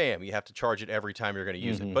spam. You have to charge it every time you're going to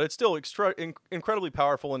use it. But it's still incredibly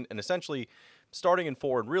powerful, and essentially, starting in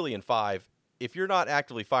 4 and really in 5, if you're not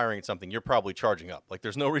actively firing at something, you're probably charging up. Like,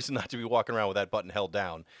 there's no reason not to be walking around with that button held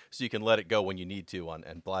down so you can let it go when you need to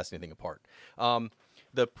and blast anything apart.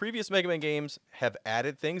 The previous Mega Man games have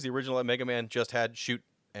added things. The original Mega Man just had shoot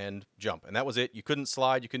and jump, and that was it. You couldn't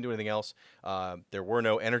slide. You couldn't do anything else. There were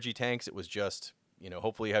no energy tanks. It was just,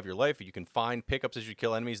 hopefully you have your life. You can find pickups as you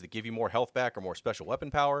kill enemies that give you more health back or more special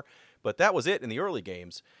weapon power. But that was it in the early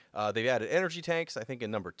games. They've added energy tanks, I think,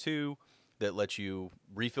 in number 2. That lets you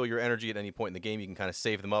refill your energy at any point in the game. You can kind of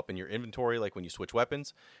save them up in your inventory, like when you switch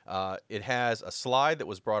weapons. It has a slide that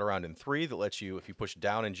was brought around in 3 that lets you, if you push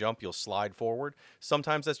down and jump, you'll slide forward.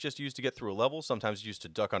 Sometimes that's just used to get through a level. Sometimes it's used to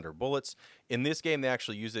duck under bullets. In this game, they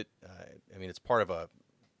actually use it. It's part of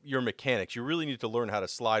your mechanics. You really need to learn how to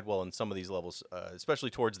slide well in some of these levels, especially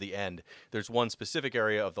towards the end. There's one specific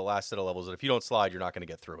area of the last set of levels that if you don't slide, you're not going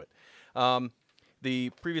to get through it. The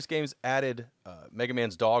previous games added Mega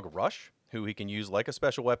Man's dog, Rush, who he can use like a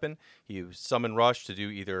special weapon. He summon Rush to do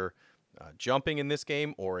either jumping in this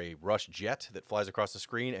game or a Rush jet that flies across the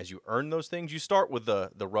screen. As you earn those things, you start with the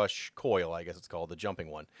Rush coil, I guess it's called, the jumping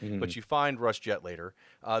one. But you find Rush jet later.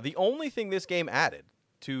 The only thing this game added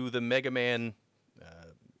to the Mega Man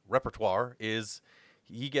repertoire is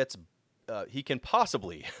he can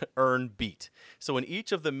possibly earn beat. So in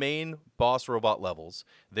each of the main boss robot levels,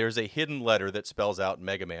 there's a hidden letter that spells out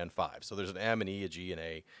Mega Man 5. So there's an M, an E, a G, an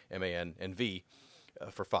A, M-A-N, and V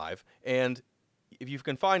for 5. And if you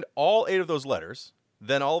can find all 8 of those letters,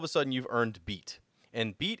 then all of a sudden you've earned beat.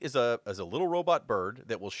 And beat is a little robot bird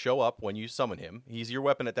that will show up when you summon him. He's your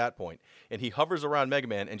weapon at that point. And he hovers around Mega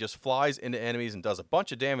Man and just flies into enemies and does a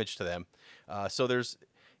bunch of damage to them.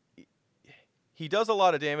 He does a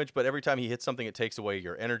lot of damage, but every time he hits something, it takes away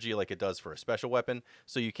your energy like it does for a special weapon.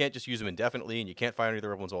 So you can't just use him indefinitely, and you can't fire any of the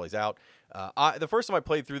weapons while he's out. The first time I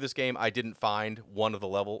played through this game, I didn't find one of the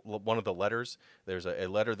letters. There's a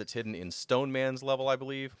letter that's hidden in Stone Man's level, I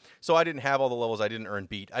believe. So I didn't have all the levels. I didn't earn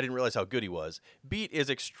beat. I didn't realize how good he was. Beat is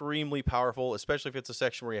extremely powerful, especially if it's a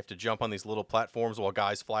section where you have to jump on these little platforms while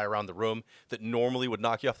guys fly around the room that normally would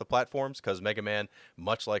knock you off the platforms, because Mega Man,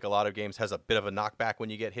 much like a lot of games, has a bit of a knockback when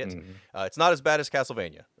you get hit. It's not as bad as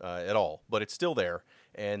Castlevania at all, but it's still there.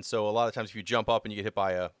 And so a lot of times if you jump up and you get hit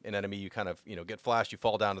by an enemy, you kind of get flashed, you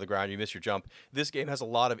fall down to the ground, you miss your jump. This game has a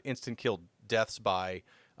lot of instant kill deaths by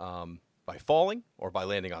falling or by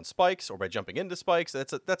landing on spikes or by jumping into spikes.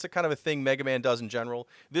 That's a kind of a thing Mega Man does in general.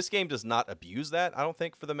 This game does not abuse that, I don't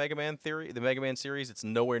think, for the Mega Man series. It's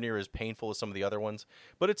nowhere near as painful as some of the other ones,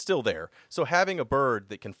 but it's still there. So having a bird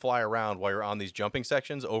that can fly around while you're on these jumping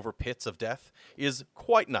sections over pits of death is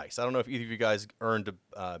quite nice. I don't know if either of you guys earned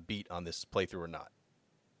a beat on this playthrough or not.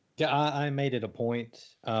 Yeah, I made it a point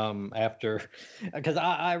after, because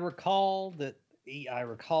I recalled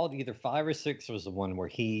either 5 or 6 was the one where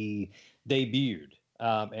he debuted,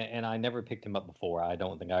 and I never picked him up before. I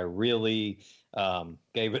don't think I really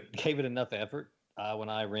gave it enough effort when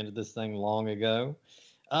I rented this thing long ago.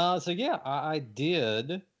 So yeah, I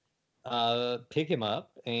did pick him up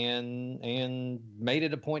and made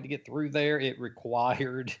it a point to get through there. It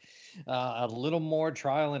required a little more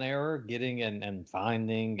trial and error, getting and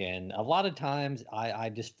finding, and a lot of times I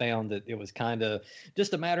just found that it was kind of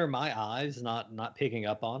just a matter of my eyes not picking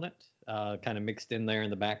up on it, kind of mixed in there in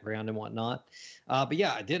the background and whatnot. But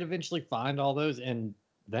yeah, I did eventually find all those, and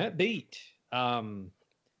that beat, I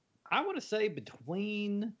want to say,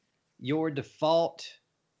 between your default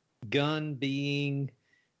gun being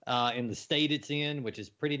in the state it's in, which is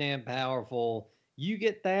pretty damn powerful, you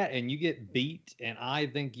get that and you get beat, and I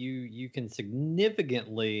think you can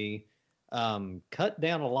significantly cut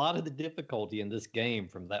down a lot of the difficulty in this game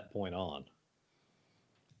from that point on.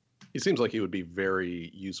 He seems like he would be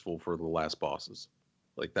very useful for the last bosses.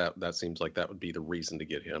 Like that seems like that would be the reason to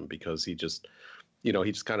get him, because he just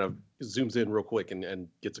kind of zooms in real quick and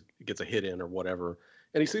gets a hit in or whatever.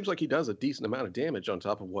 And he seems like he does a decent amount of damage on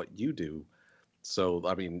top of what you do. So,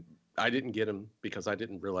 I mean, I didn't get him because I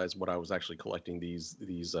didn't realize what I was actually collecting these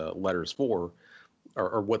letters for,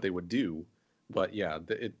 or what they would do. But yeah,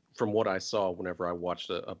 from what I saw whenever I watched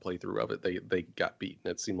a playthrough of it, they got beaten.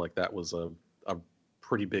 It seemed like that was a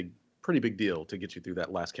pretty big deal to get you through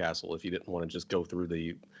that last castle if you didn't want to just go through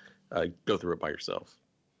it by yourself.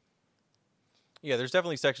 Yeah, there's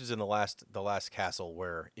definitely sections in the last castle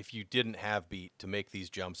where if you didn't have beat to make these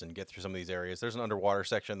jumps and get through some of these areas, there's an underwater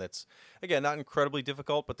section that's again not incredibly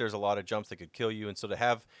difficult, but there's a lot of jumps that could kill you, and so to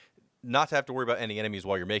have not to have to worry about any enemies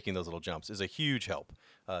while you're making those little jumps is a huge help,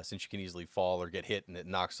 since you can easily fall or get hit and it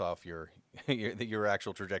knocks off your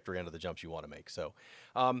actual trajectory onto the jumps you want to make. So,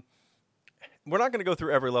 we're not going to go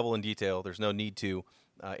through every level in detail. There's no need to.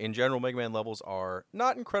 In general, Mega Man levels are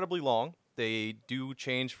not incredibly long. They do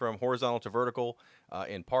change from horizontal to vertical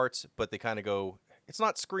in parts, but they kind of go. It's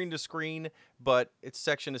not screen to screen, but it's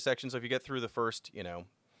section to section. So if you get through the first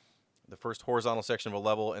horizontal section of a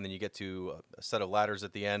level, and then you get to a set of ladders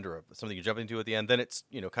at the end, or something you jump into at the end, then it's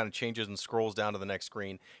kind of changes and scrolls down to the next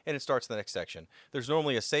screen, and it starts the next section. There's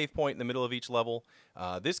normally a save point in the middle of each level.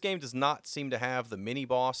 This game does not seem to have the mini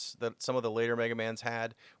boss that some of the later Mega Mans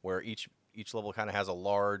had, where each level kind of has a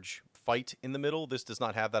large fight in the middle. This does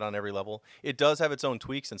not have that on every level. It does have its own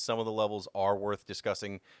tweaks, and some of the levels are worth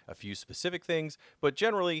discussing a few specific things, but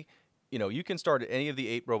generally, you can start at any of the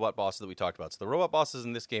 8 robot bosses that we talked about. So the robot bosses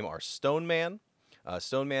in this game are Stone Man.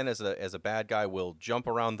 Stone Man, as a bad guy, will jump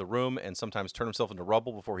around the room and sometimes turn himself into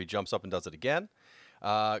rubble before he jumps up and does it again.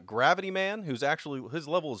 Gravity Man, his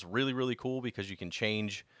level is really, really cool because you can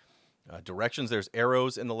change directions. There's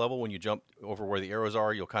arrows in the level. When you jump over where the arrows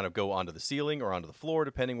are, you'll kind of go onto the ceiling or onto the floor,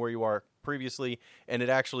 depending where you are previously, and it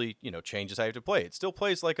actually changes how you have to play. It still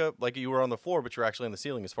plays like you were on the floor, but you're actually on the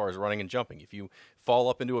ceiling as far as running and jumping. If you fall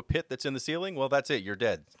up into a pit that's in the ceiling, well, that's it. You're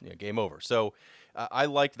dead. Game over. So I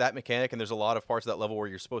liked that mechanic, and there's a lot of parts of that level where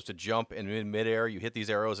you're supposed to jump, and in midair you hit these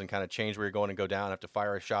arrows and kind of change where you're going and go down. Have to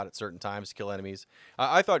fire a shot at certain times to kill enemies.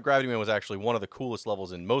 I thought Gravity Man was actually one of the coolest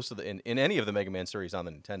levels in in any of the Mega Man series on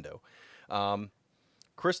the Nintendo.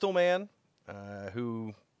 Crystal Man,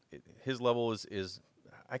 who his level is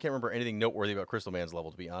I can't remember anything noteworthy about Crystal Man's level,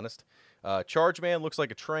 to be honest. Charge Man looks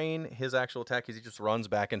like a train. His actual attack is he just runs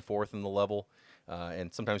back and forth in the level,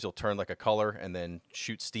 and sometimes he'll turn like a color and then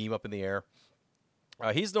shoot steam up in the air.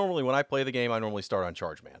 He's normally, when I play the game, I normally start on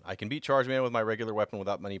Charge Man. I can beat Charge Man with my regular weapon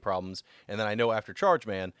without many problems, and then I know after Charge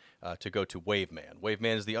Man to go to Wave Man. Wave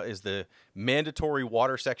Man is the mandatory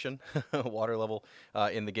water section, water level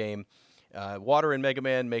in the game. Water in Mega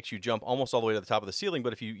Man makes you jump almost all the way to the top of the ceiling,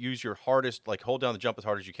 but if you use your hardest, hold down the jump as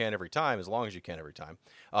hard as you can every time, as long as you can every time,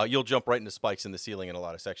 you'll jump right into spikes in the ceiling in a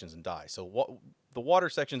lot of sections and die. So the water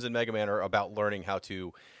sections in Mega Man are about learning how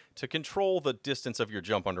to control the distance of your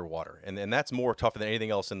jump underwater, and that's more tougher than anything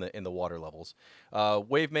else in the water levels.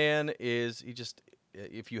 Wave Man is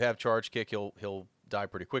if you have Charge Kick, he'll die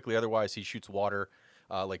pretty quickly. Otherwise, he shoots water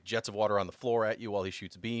like jets of water on the floor at you while he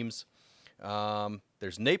shoots beams.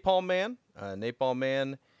 There's Napalm Man. Napalm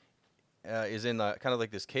Man is in kind of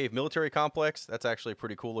like this cave military complex. That's actually a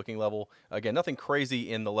pretty cool looking level. Again, nothing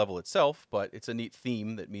crazy in the level itself, but it's a neat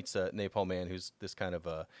theme that meets Napalm Man, who's this kind of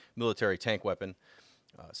military tank weapon.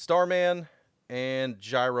 Starman and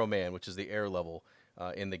Gyro Man, which is the air level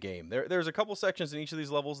in the game. There's a couple sections in each of these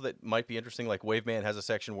levels that might be interesting. Like Wave Man has a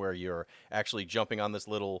section where you're actually jumping on this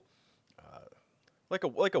little like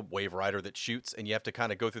a wave rider that shoots, and you have to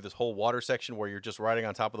kind of go through this whole water section where you're just riding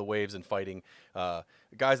on top of the waves and fighting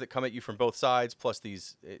guys that come at you from both sides, plus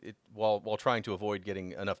these while trying to avoid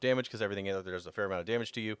getting enough damage, because everything in there does a fair amount of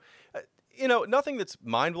damage to you. Nothing that's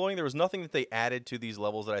mind-blowing. There was nothing that they added to these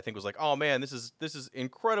levels that I think was like, oh man, this is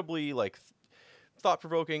incredibly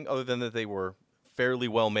thought-provoking, other than that they were fairly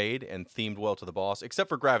well made and themed well to the boss, except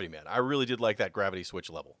for Gravity Man. I really did like that gravity switch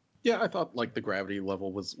level. Yeah, I thought the gravity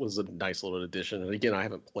level was a nice little addition. And again, I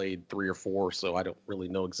haven't played 3 or 4, so I don't really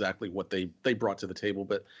know exactly what they brought to the table.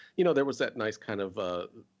 But there was that nice kind of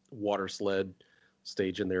water sled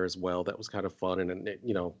stage in there as well. That was kind of fun. And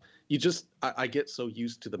I get so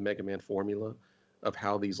used to the Mega Man formula of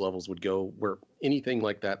how these levels would go, where anything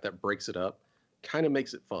like that breaks it up kind of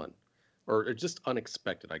makes it fun. Or just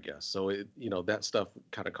unexpected, I guess. So that stuff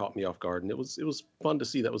kind of caught me off guard, and it was fun to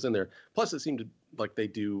see that was in there. Plus, it seemed like they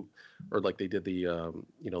did the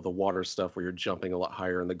the water stuff where you're jumping a lot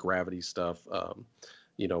higher, and the gravity stuff,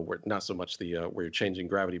 where not so much the where you're changing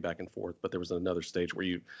gravity back and forth, but there was another stage where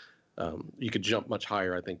you could jump much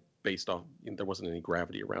higher. I think based off there wasn't any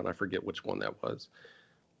gravity around. I forget which one that was,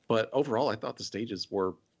 but overall, I thought the stages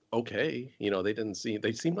were okay.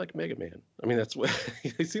 They seemed like Mega Man. I mean, that's what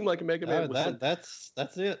they seemed like a Mega Man. That's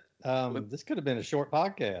it. This could have been a short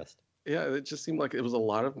podcast. Yeah, it just seemed like it was a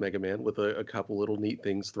lot of Mega Man with a couple little neat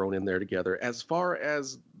things thrown in there together. As far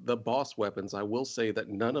as the boss weapons, I will say that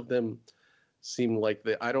none of them seemed like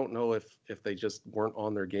I don't know if they just weren't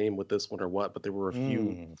on their game with this one or what, but there were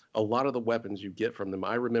a lot of the weapons you get from them.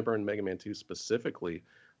 I remember in Mega Man 2 specifically,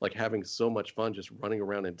 like having so much fun just running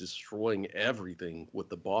around and destroying everything with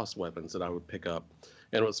the boss weapons that I would pick up,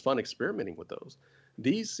 and it was fun experimenting with those.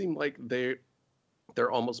 These seem like they're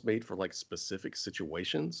almost made for like specific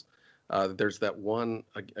situations. There's that one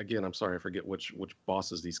again. I'm sorry, I forget which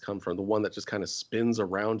bosses these come from. The one that just kind of spins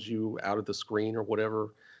around you out of the screen or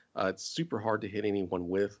whatever. It's super hard to hit anyone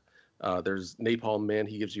with. There's Napalm Man.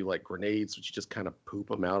 He gives you like grenades, which you just kind of poop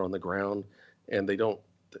them out on the ground, and they don't.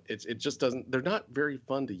 It just doesn't. They're not very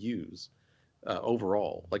fun to use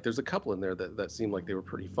overall. Like there's a couple in there that seem like they were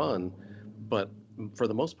pretty fun, but for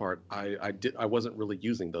the most part, I wasn't really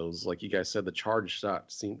using those. Like you guys said, the charge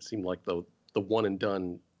shot seemed like the one and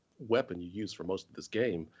done weapon you use for most of this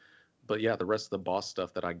game. But yeah, the rest of the boss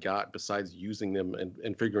stuff that I got, besides using them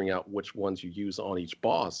and figuring out which ones you use on each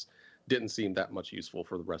boss, didn't seem that much useful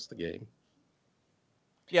for the rest of the game.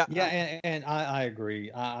 Yeah, and I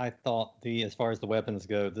agree. I thought as far as the weapons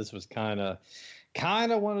go, this was kind of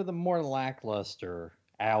one of the more lackluster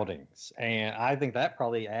outings, and I think that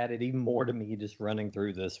probably added even more to me just running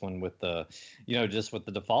through this one with just with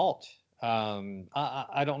the default.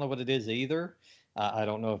 I don't know what it is either. I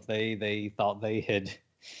don't know if they thought they had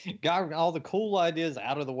got all the cool ideas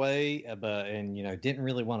out of the way, but didn't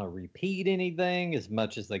really want to repeat anything as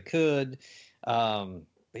much as they could.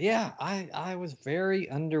 But yeah, I was very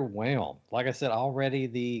underwhelmed. Like I said, already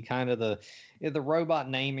the robot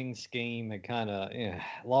naming scheme had kind of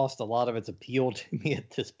lost a lot of its appeal to me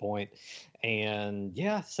at this point. And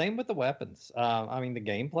yeah, same with the weapons. I mean, the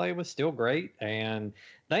gameplay was still great, and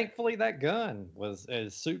thankfully that gun was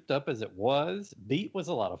as souped up as it was. Beat was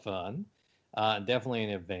a lot of fun. Definitely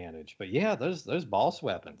an advantage. But yeah, those boss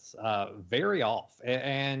weapons, very off.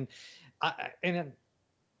 And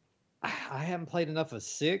I haven't played enough of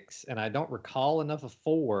 6, and I don't recall enough of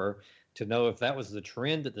 4 to know if that was the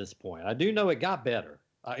trend at this point. I do know it got better.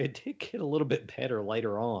 It did get a little bit better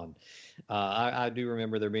later on. I do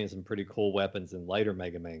remember there being some pretty cool weapons in later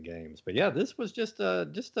Mega Man games. But yeah, this was just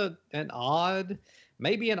an odd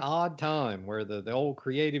time where the old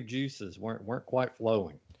creative juices weren't quite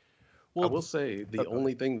flowing. Well, I will say the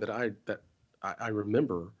only thing that I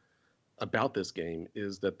remember about this game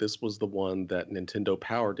is that this was the one that Nintendo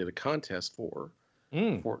Power did a contest for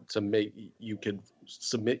to make you could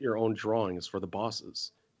submit your own drawings for the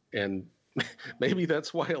bosses, and maybe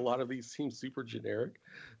that's why a lot of these seem super generic.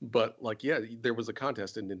 But like, yeah, there was a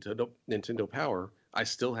contest in Nintendo Power. I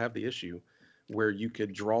still have the issue where you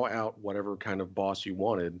could draw out whatever kind of boss you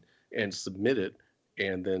wanted and submit it,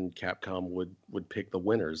 and then Capcom would pick the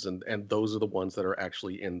winners, and those are the ones that are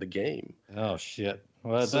actually in the game. Oh shit!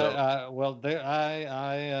 Well,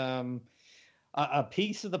 a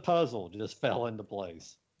piece of the puzzle just fell into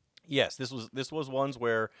place. Yes, this was ones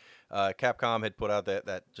where Capcom had put out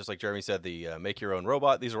that just like Jeremy said, the make your own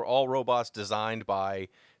robot. These were all robots designed by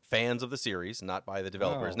fans of the series, not by the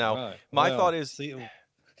developers. My thought is,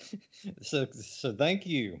 so thank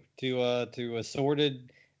you to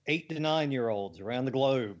assorted 8 to 9 year olds around the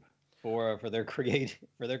globe for their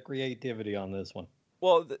creativity on this one.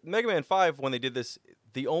 Well, Mega Man 5, when they did this,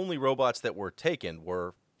 the only robots that were taken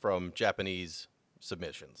were from Japanese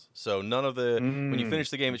submissions. So none of the when you finish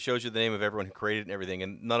the game, it shows you the name of everyone who created it and everything,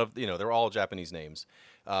 and none of they're all Japanese names.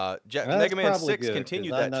 Mega Man 6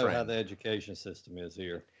 continued that trend. I know how the education system is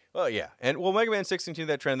here. Well, yeah, and Mega Man 6 continued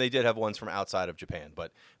that trend. They did have ones from outside of Japan,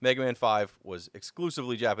 but Mega Man 5 was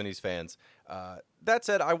exclusively Japanese fans. That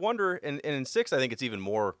said, I wonder, and in 6, I think it's even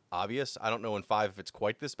more obvious. I don't know in 5 if it's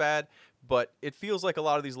quite this bad, but it feels like a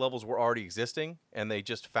lot of these levels were already existing, and they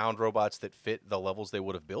just found robots that fit the levels they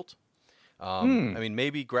would have built. I mean,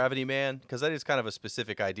 maybe Gravity Man, because that is kind of a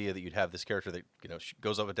specific idea that you'd have this character that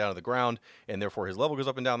goes up and down to the ground, and therefore his level goes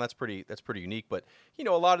up and down. That's pretty unique. But a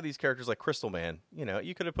lot of these characters like Crystal Man,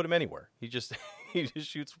 you could have put him anywhere. He just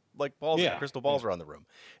shoots like balls, crystal balls around the room.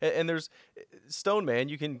 And there's Stone Man.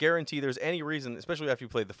 You can guarantee there's any reason, especially after you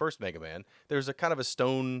played the first Mega Man, there's a kind of a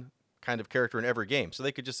stone kind of character in every game. So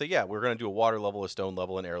they could just say, yeah, we're going to do a water level, a stone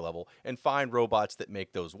level, an air level, and find robots that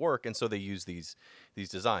make those work. And so they use these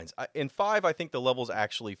designs. In 5, I think the levels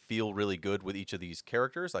actually feel really good with each of these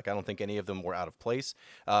characters. Like, I don't think any of them were out of place.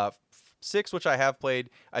 6, which I have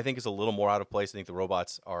played, I think is a little more out of place. I think the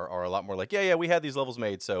robots are a lot more like, yeah, we had these levels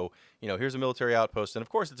made. So, here's a military outpost. And of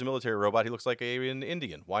course it's a military robot. He looks like an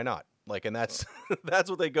Indian. Why not? Like, and that's that's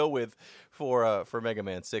what they go with for Mega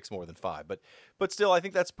Man 6 more than 5. But still, I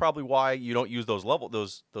think that's probably why you don't use those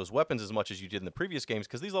weapons as much as you did in the previous games,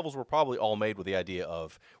 because these levels were probably all made with the idea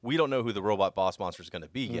of, we don't know who the robot boss monster is going to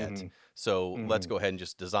be yet. So let's go ahead and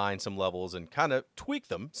just design some levels and kind of tweak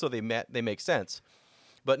them so they make sense.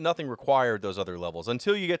 But nothing required those other levels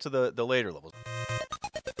until you get to the later levels.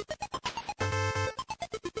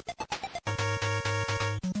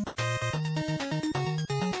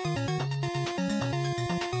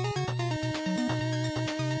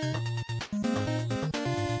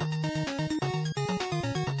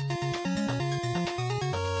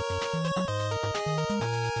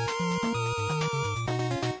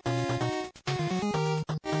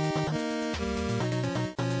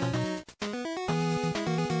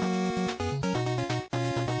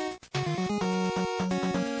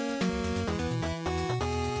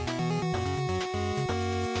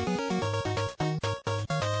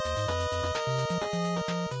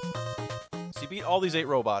 beat all these 8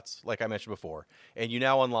 robots, like I mentioned before, and you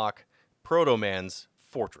now unlock Proto Man's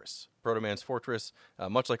Fortress. Proto Man's Fortress,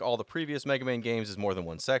 much like all the previous Mega Man games, is more than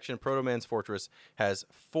one section. Proto Man's Fortress has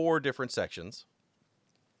 4 different sections.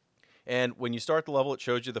 And when you start the level, it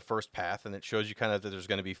shows you the first path, and it shows you kind of that there's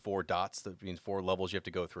going to be 4 dots. That means 4 levels you have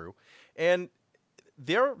to go through. And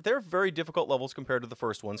they're very difficult levels compared to the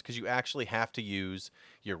first ones because you actually have to use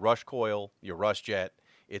your Rush Coil, your Rush Jet.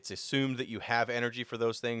 It's assumed that you have energy for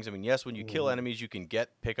those things. I mean, yes, when you kill enemies, you can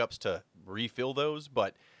get pickups to refill those,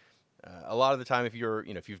 but a lot of the time, if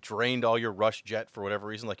you've drained all your Rush Jet for whatever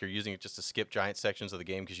reason, like you're using it just to skip giant sections of the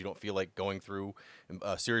game because you don't feel like going through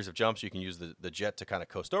a series of jumps, you can use the Jet to kind of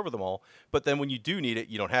coast over them all. But then when you do need it,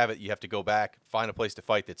 you don't have it. You have to go back, find a place to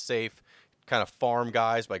fight that's safe, kind of farm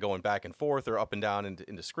guys by going back and forth or up and down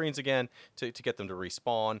into screens again to get them to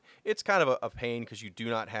respawn. It's kind of a pain because you do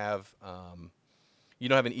not have you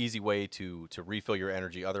don't have an easy way to refill your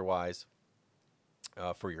energy otherwise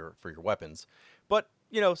for your weapons. But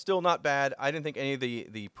still not bad. I didn't think any of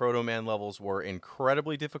the Proto Man levels were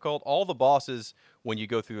incredibly difficult. All the bosses, when you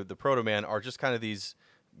go through the Proto Man, are just kind of these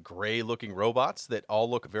gray-looking robots that all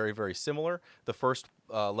look very, very similar. The first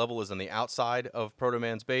level is on the outside of Proto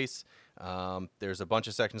Man's base. There's a bunch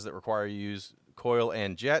of sections that require you to use Coil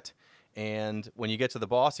and Jet. And when you get to the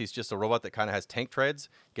boss, he's just a robot that kind of has tank treads.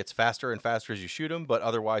 Gets faster and faster as you shoot him, but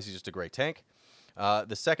otherwise he's just a great tank.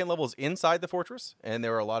 The second level is inside the fortress, and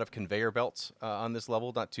there are a lot of conveyor belts on this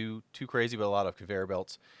level. Not too crazy, but a lot of conveyor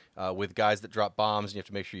belts with guys that drop bombs, and you have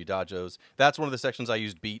to make sure you dodge those. That's one of the sections I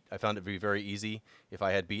used Beat. I found it to be very easy. If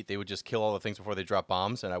I had Beat, they would just kill all the things before they drop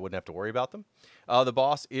bombs, and I wouldn't have to worry about them. The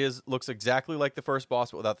boss looks exactly like the first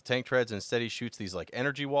boss, but without the tank treads, and instead he shoots these like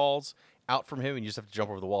energy walls out from him, and you just have to jump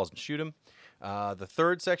over the walls and shoot him. The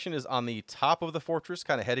third section is on the top of the fortress,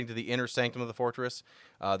 kind of heading to the inner sanctum of the fortress.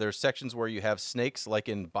 There's sections where you have snakes, like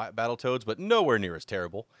in Battletoads, but nowhere near as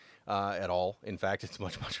terrible at all. In fact, it's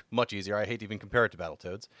much easier. I hate to even compare it to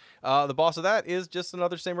Battletoads. The boss of that is just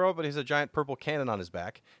another same robot, but he has a giant purple cannon on his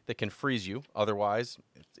back that can freeze you. Otherwise,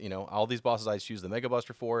 all these bosses I just use the Mega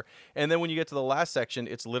Buster for. And then when you get to the last section,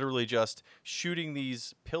 it's literally just shooting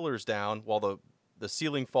these pillars down while the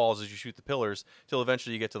ceiling falls as you shoot the pillars till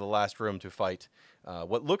eventually you get to the last room to fight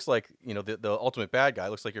what looks like, the ultimate bad guy.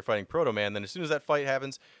 Looks like you're fighting Proto Man. Then as soon as that fight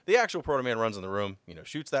happens, the actual Proto Man runs in the room,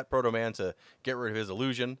 shoots that Proto Man to get rid of his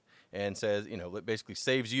illusion and says, basically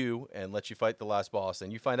saves you and lets you fight the last boss.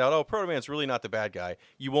 And you find out, Proto Man's really not the bad guy.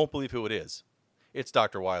 You won't believe who it is. It's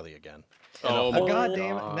Dr. Wily again. God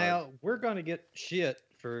damn it. Now we're going to get shit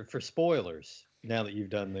for spoilers now that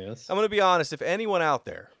you've done this. I'm going to be honest. If anyone out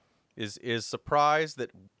there is surprised that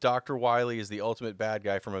Dr. Wily is the ultimate bad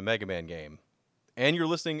guy from a Mega Man game, and you're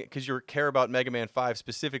listening because you care about Mega Man 5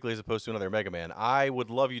 specifically as opposed to another Mega Man, I would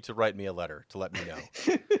love you to write me a letter to let me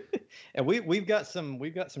know. And we've got some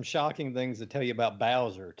shocking things to tell you about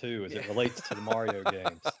Bowser too, as it relates to the Mario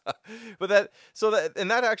games. But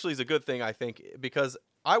that actually is a good thing, I think, because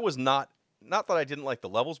I was not that I didn't like the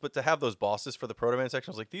levels, but to have those bosses for the Proto Man section,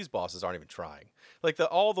 I was like, these bosses aren't even trying. Like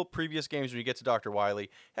all the previous games when you get to Dr. Wily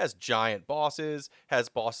has giant bosses, has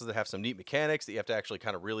bosses that have some neat mechanics that you have to actually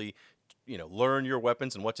kind of really, learn your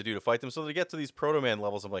weapons and what to do to fight them. So to get to these Proto Man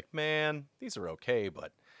levels, I'm like, man, these are okay,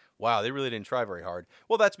 but wow, they really didn't try very hard.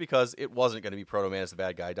 Well, that's because it wasn't going to be Proto Man as the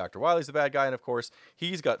bad guy. Dr. Wily's the bad guy, and of course,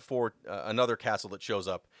 he's got another castle that shows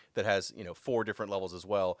up that has 4 different levels as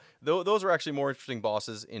well. Those are actually more interesting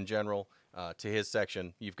bosses in general. To his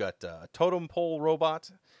section, you've got a totem pole robot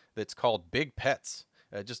that's called Big Pets.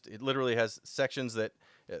 It literally has sections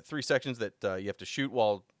 3 sections that you have to shoot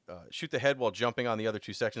the head while jumping on the other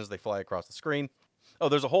 2 sections. They fly across the screen. Oh,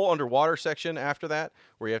 there's a whole underwater section after that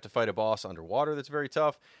where you have to fight a boss underwater that's very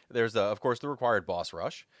tough. There's, of course, the required boss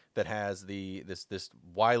rush that has this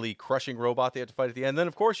Wily crushing robot they have to fight at the end. Then,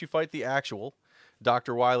 of course, you fight the actual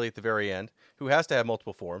Dr. Wily at the very end, who has to have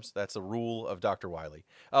multiple forms. That's a rule of Dr. Wily.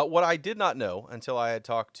 What I did not know until I had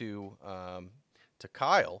talked to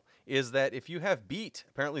Kyle is that if you have Beat,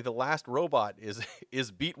 apparently the last robot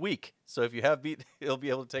is Beat weak. So if you have Beat, he'll be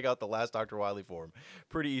able to take out the last Dr. Wily form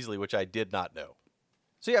pretty easily, which I did not know.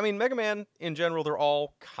 So yeah, I mean, Mega Man in general, they're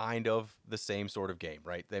all kind of the same sort of game,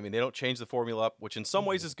 right? I mean, they don't change the formula up, which in some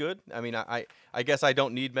ways is good. I mean, I guess I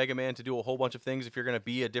don't need Mega Man to do a whole bunch of things. If you're going to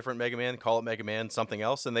be a different Mega Man, call it Mega Man something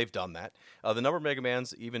else, and they've done that. The number of Mega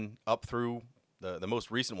Mans, even up through the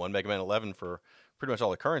most recent one, Mega Man 11 for pretty much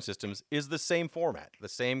all the current systems, is the same format, the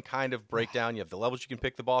same kind of breakdown. You have the levels you can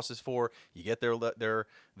pick the bosses for. You get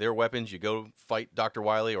their weapons. You go fight Dr.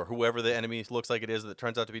 Wily or whoever the enemy looks like it is that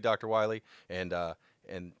turns out to be Dr. Wily, and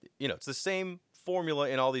it's the same formula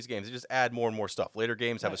in all these games. They just add more and more stuff. Later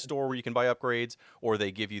games have a store where you can buy upgrades, or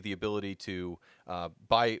they give you the ability to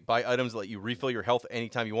buy items that let you refill your health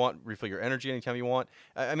anytime you want, refill your energy anytime you want.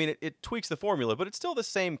 I mean, it tweaks the formula, but it's still the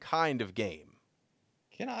same kind of game.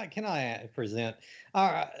 Can I present?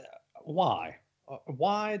 Why?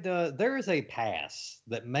 There is a pass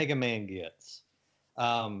that Mega Man gets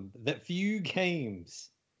that few games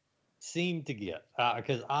seem to get,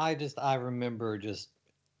 because I remember just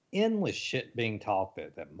endless shit being talked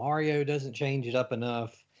that Mario doesn't change it up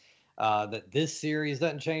enough, that this series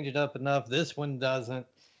doesn't change it up enough, this one doesn't.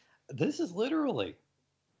 This is literally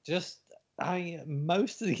just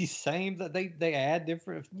most of these same, that they add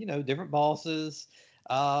different different bosses,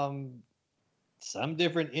 some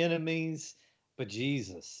different enemies, but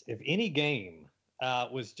Jesus, if any game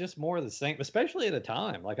was just more of the same, especially at a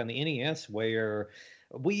time like on the NES where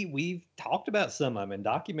we've talked about some of them and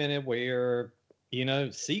documented where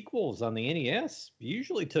sequels on the NES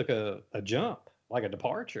usually took a jump, like a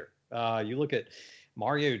departure. You look at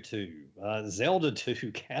Mario 2, Zelda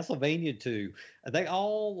 2, Castlevania 2. They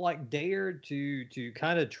all like dared to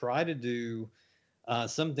kind of try to do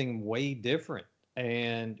something way different.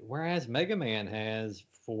 And whereas Mega Man has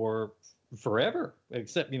for forever,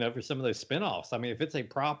 except for some of those spinoffs. I mean, if it's a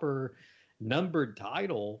proper numbered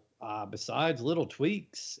title, besides little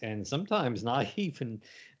tweaks and sometimes not even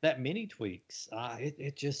that many tweaks,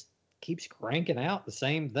 it just keeps cranking out the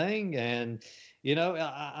same thing. And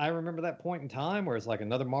I remember that point in time where it's like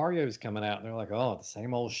another Mario's coming out and they're like, oh, the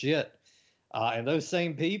same old shit. And those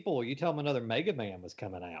same people, you tell them another Mega Man was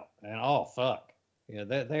coming out and oh fuck,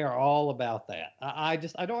 they are all about that. I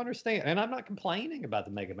don't understand, and I'm not complaining about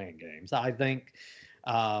the Mega Man games. I think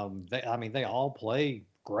they all play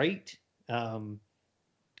great, and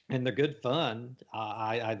they're good fun.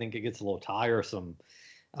 I think it gets a little tiresome,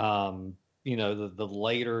 the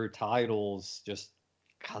later titles, just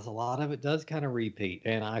because a lot of it does kind of repeat,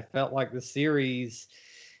 and I felt like the series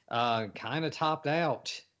kind of topped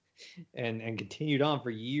out and continued on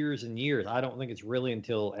for years and years. I don't think it's really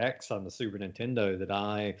until X on the Super Nintendo that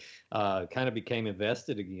I kind of became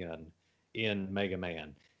invested again in Mega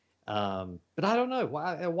Man. But I don't know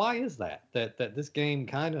why is that this game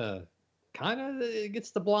kind of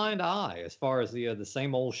gets the blind eye as far as the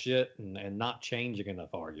same old shit and not changing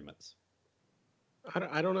enough arguments.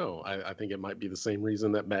 I don't know. I think it might be the same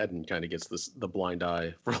reason that Madden kind of gets the blind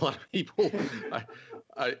eye for a lot of people.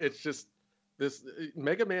 It's just this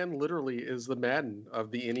Mega Man literally is the Madden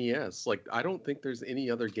of the NES. Like, I don't think there's any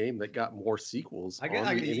other game that got more sequels on the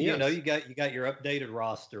NES. You got your updated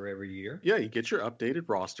roster every year. Yeah, you get your updated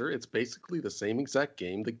roster. It's basically the same exact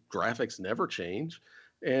game. The graphics never change.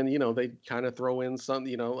 And, they kind of throw in some,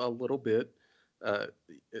 a little bit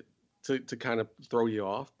to kind of throw you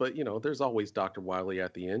off. But, there's always Dr. Wily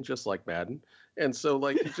at the end, just like Madden. And so,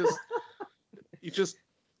 like,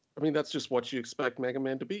 that's just what you expect Mega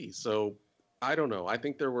Man to be. So, I don't know. I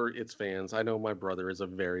think there were its fans. I know my brother is a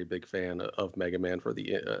very big fan of Mega Man for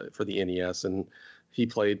the NES, and he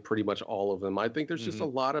played pretty much all of them. I think there's just a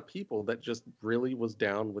lot of people that just really was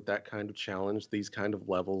down with that kind of challenge, these kind of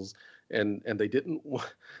levels, and they didn't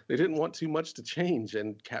want too much to change,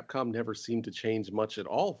 and Capcom never seemed to change much at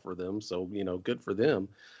all for them. So good for them.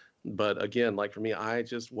 But again, like for me, I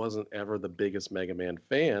just wasn't ever the biggest Mega Man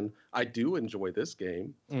fan. I do enjoy this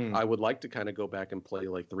game. I would like to kind of go back and play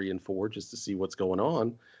like 3 and 4 just to see what's going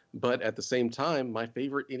on. But at the same time, my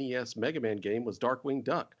favorite NES Mega Man game was Darkwing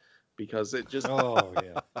Duck, because it just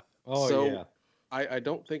I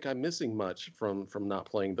don't think I'm missing much from not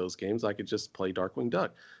playing those games. I could just play Darkwing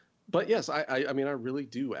Duck. But yes, I really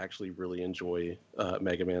do actually really enjoy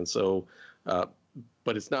Mega Man. So.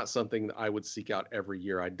 But it's not something that I would seek out every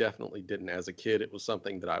year. I definitely didn't as a kid. It was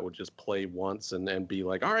something that I would just play once and be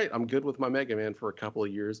like, all right, I'm good with my Mega Man for a couple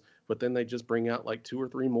of years. But then they just bring out like 2 or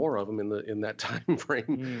 3 more of them in that time frame.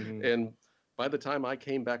 Mm-hmm. And by the time I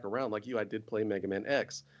came back around, like you, I did play Mega Man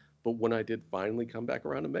X. But when I did finally come back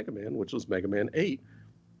around to Mega Man, which was Mega Man 8,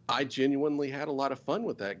 I genuinely had a lot of fun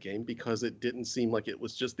with that game because it didn't seem like it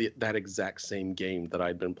was just that exact same game that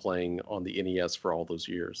I'd been playing on the NES for all those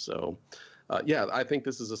years. So... I think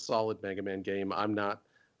this is a solid Mega Man game. I'm not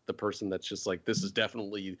the person that's just like, this is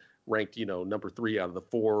definitely ranked, number 3 out of the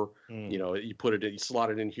 4. You put it in, you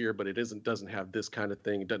slot it in here, but it doesn't have this kind of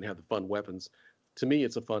thing. It doesn't have the fun weapons. To me,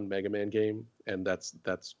 it's a fun Mega Man game, and that's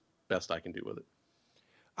best I can do with it.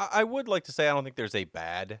 I would like to say I don't think there's a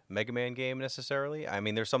bad Mega Man game necessarily. I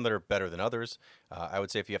mean, there's some that are better than others. I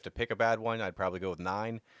would say if you have to pick a bad one, I'd probably go with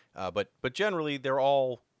 9. But generally, they're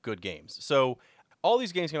all good games. So all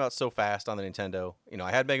these games came out so fast on the Nintendo.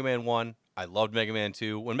 I had Mega Man 1. I loved Mega Man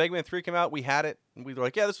 2. When Mega Man 3 came out, we had it, and we were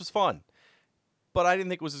like, yeah, this was fun. but I didn't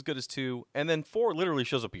think it was as good as 2. And then 4 literally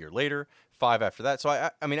shows up a year later, 5 after that. So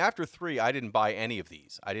I mean, after 3, I didn't buy any of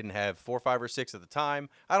these. I didn't have 4, 5, or 6 at the time.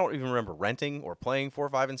 I don't even remember renting or playing 4,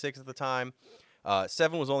 5, and 6 at the time.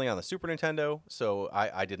 7 was only on the Super Nintendo, so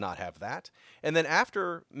I did not have that. And then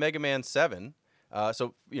after Mega Man 7,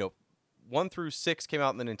 1 through 6 came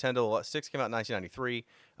out in the Nintendo. 6 came out in 1993.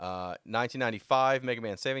 1995, Mega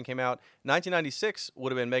Man 7 came out. 1996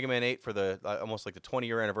 would have been Mega Man 8 for the almost like the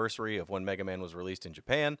 20-year anniversary of when Mega Man was released in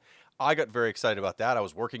Japan. I got very excited about that. I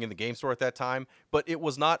was working in the game store at that time, but it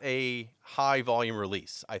was not a high-volume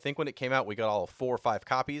release. I think when it came out, we got all 4 or 5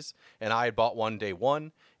 copies, and I had bought one day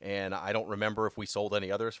one, and I don't remember if we sold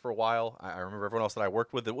any others for a while. I remember everyone else that I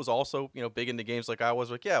worked with that was also, big into games like I was,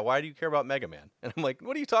 like, yeah, why do you care about Mega Man? And I'm like,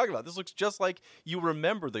 what are you talking about? This looks just like you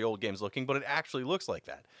remember the old games looking, but it actually looks like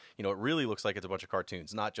that. It really looks like it's a bunch of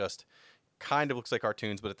cartoons, not just kind of looks like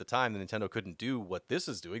cartoons, but at the time, the Nintendo couldn't do what this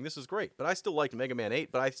is doing. This is great. But I still liked Mega Man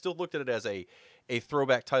 8, but I still looked at it as a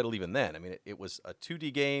throwback title even then. I mean, it was a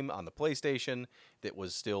 2D game on the PlayStation that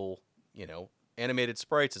was still, animated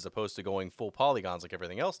sprites as opposed to going full polygons like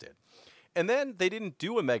everything else did. And then they didn't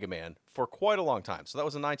do a Mega Man for quite a long time. So that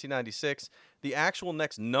was in 1996. The actual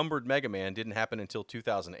next numbered Mega Man didn't happen until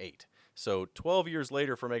 2008. So 12 years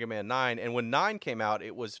later for Mega Man 9. And when 9 came out,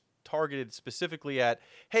 it was targeted specifically at,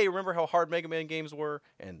 hey, remember how hard Mega Man games were?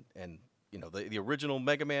 And the original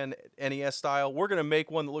Mega Man NES style? We're going to make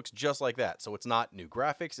one that looks just like that. So it's not new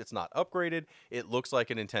graphics. It's not upgraded. It looks like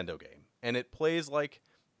a Nintendo game. And it plays like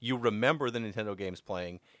you remember the Nintendo games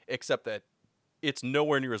playing, except that it's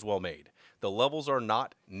nowhere near as well made. The levels are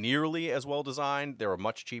not nearly as well designed. They're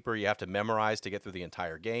much cheaper. You have to memorize to get through the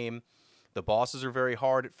entire game. The bosses are very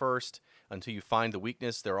hard at first. Until you find the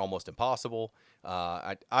weakness, they're almost impossible.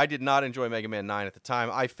 I did not enjoy Mega Man 9 at the time.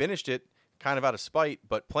 I finished it kind of out of spite,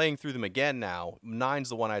 but playing through them again now, 9's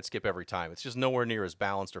the one I'd skip every time. It's just nowhere near as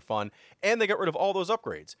balanced or fun. And they got rid of all those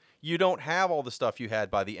upgrades. You don't have all the stuff you had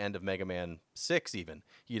by the end of Mega Man 6 even.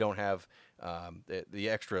 You don't have the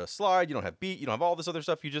extra slide. You don't have beat. You don't have all this other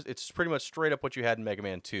stuff. It's pretty much straight up what you had in Mega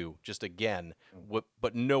Man 2, just again,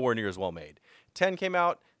 but nowhere near as well made. 10 came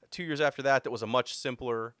out 2 years after that. That was a much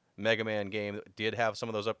simpler Mega Man game. That did have some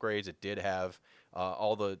of those upgrades. It did have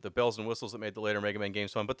all the bells and whistles that made the later Mega Man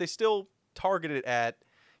games fun, but they still targeted it at,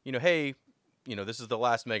 hey, this is the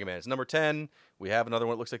last Mega Man. It's number 10. We have another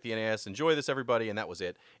one that looks like the NES. Enjoy this, everybody, and that was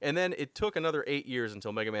it. And then it took another 8 years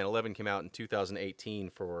until Mega Man 11 came out in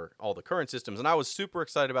 2018 for all the current systems, and I was super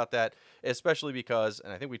excited about that, especially because,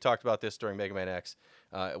 and I think we talked about this during Mega Man X,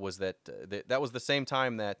 was that was the same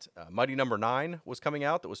time that Mighty Number 9 was coming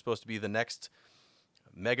out. That was supposed to be the next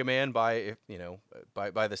Mega Man by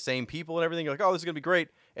the same people and everything. You're like, oh, this is gonna be great,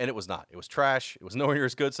 and it was not. It was trash. It was nowhere near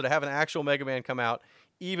as good. So to have an actual Mega Man come out,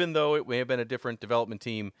 even though it may have been a different development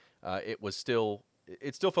team, it still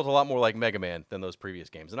felt a lot more like Mega Man than those previous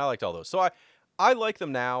games, and I liked all those. So I like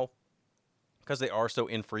them now because they are so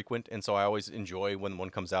infrequent, and so I always enjoy when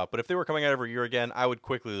one comes out. But if they were coming out every year again, I would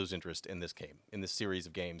quickly lose interest in this game, in this series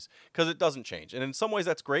of games, because it doesn't change. And in some ways,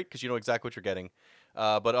 that's great because you know exactly what you're getting.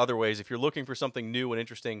 But other ways, if you're looking for something new and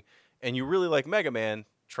interesting, and you really like Mega Man,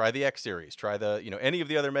 try the X series, try the any of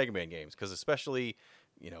the other Mega Man games, because especially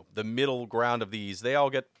the middle ground of these, they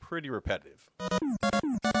all get pretty repetitive.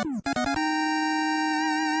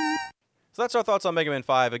 So that's our thoughts on Mega Man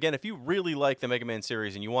 5. Again, if you really like the Mega Man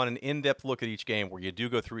series and you want an in-depth look at each game where you do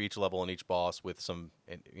go through each level and each boss with some,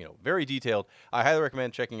 very detailed, I highly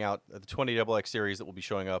recommend checking out the 20XX series that will be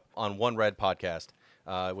showing up on One Red Podcast,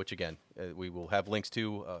 which, again, we will have links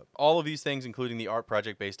to all of these things, including the art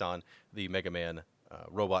project based on the Mega Man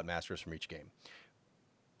robot masters from each game.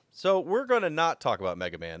 So we're going to not talk about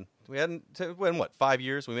Mega Man. We hadn't, in 5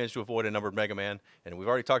 years, we managed to avoid a numbered Mega Man, and we've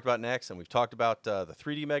already talked about Nex, and we've talked about the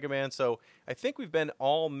 3D Mega Man, so I think we've been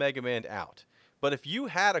all Mega Man'd out. But if you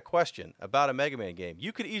had a question about a Mega Man game,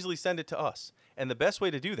 you could easily send it to us, and the best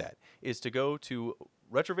way to do that is to go to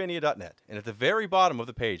retrovania.net, and at the very bottom of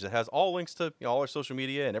the page that has all links to all our social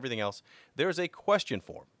media and everything else, there's a question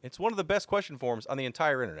form. It's one of the best question forms on the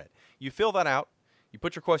entire internet. You fill that out, you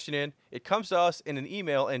put your question in, it comes to us in an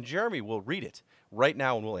email, and Jeremy will read it right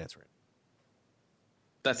now and we'll answer it.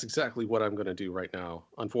 That's exactly what I'm going to do right now.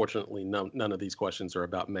 Unfortunately, none of these questions are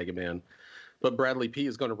about Mega Man, but Bradley P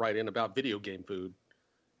is going to write in about video game food.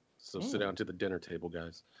 So sit down to the dinner table,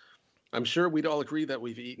 guys. I'm sure we'd all agree that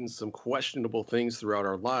we've eaten some questionable things throughout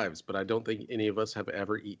our lives, but I don't think any of us have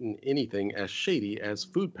ever eaten anything as shady as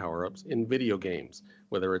food power-ups in video games,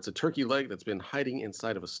 whether it's a turkey leg that's been hiding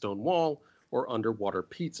inside of a stone wall or underwater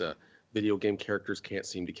pizza. Video game characters can't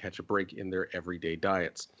seem to catch a break in their everyday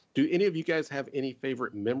diets. Do any of you guys have any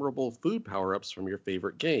favorite memorable food power-ups from your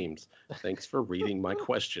favorite games? Thanks for reading my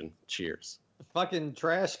question. Cheers. Fucking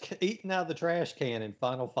eating out of the trash can in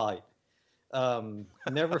Final Fight.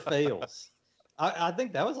 Never fails. I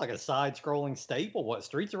think that was like a side-scrolling staple. What,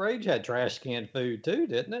 Streets of Rage had trash can food too,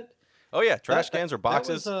 didn't it? Oh yeah, trash cans or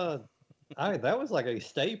boxes. That was like a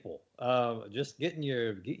staple. Just get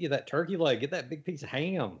you that turkey leg, get that big piece of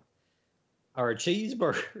ham or a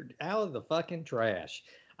cheeseburger out of the fucking trash.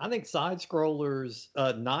 I think side scrollers,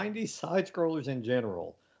 90s side scrollers in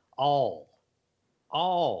general, all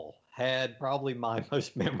had probably my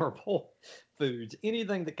most memorable foods.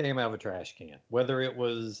 Anything that came out of a trash can, whether it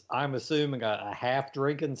was, I'm assuming a half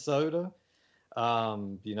drinking soda,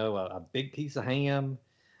 a big piece of ham.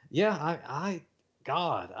 Yeah, I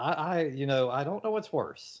don't know what's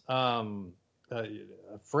worse. A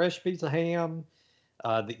fresh piece of ham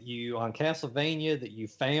that you on Castlevania that you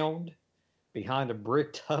found behind a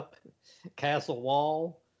bricked up castle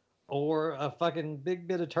wall, or a fucking big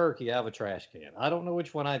bit of turkey out of a trash can. I don't know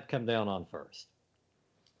which one I'd come down on first.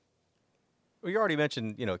 Well, you already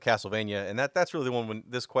mentioned, Castlevania, and that's really the one when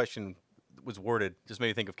this question was worded, just made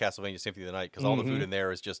me think of Castlevania Symphony of the Night, because all the food in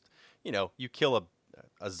there is just, you kill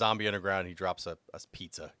a zombie underground and he drops a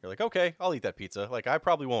pizza. You're like, okay, I'll eat that pizza. Like, I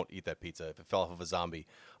probably won't eat that pizza if it fell off of a zombie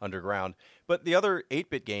underground. But the other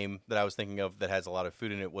 8-bit game that I was thinking of that has a lot of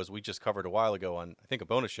food in it was, we just covered a while ago on, I think, a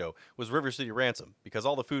bonus show, was River City Ransom. Because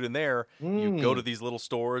all the food in there, you go to these little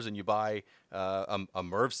stores and you buy a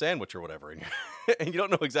Merv sandwich or whatever. And you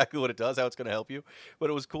don't know exactly what it does, how it's going to help you. But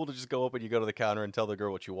it was cool to just go up and you go to the counter and tell the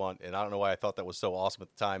girl what you want. And I don't know why I thought that was so awesome at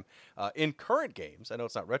the time. In current games, I know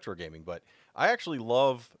it's not retro gaming, but I actually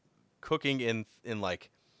love cooking in like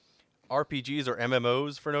RPGs or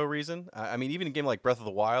MMOs for no reason. I mean, even in a game like Breath of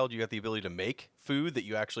the Wild, you got the ability to make food that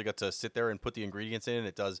you actually got to sit there and put the ingredients in.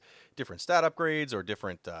 It does different stat upgrades or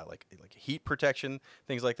different like heat protection,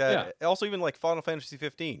 things like that. Yeah. Also, even like Final Fantasy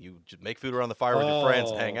 15, you just make food around the fire with your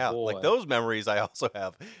friends and hang out. Boy. Like those memories I also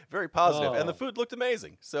have very positive. And the food looked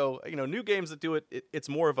amazing. So, new games that do it's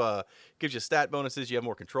more of a, gives you stat bonuses, you have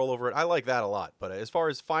more control over it. I like that a lot. But as far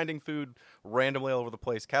as finding food randomly all over the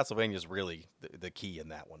place, Castlevania is really the key in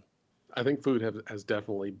that one. I think food has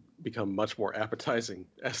definitely become much more appetizing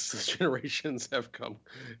as the generations have come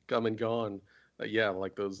and gone.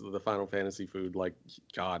 Like the Final Fantasy food, like,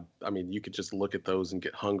 God, I mean, you could just look at those and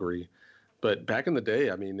get hungry. But back in the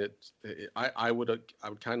day, I mean, I would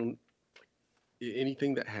kind of,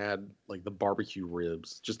 anything that had like the barbecue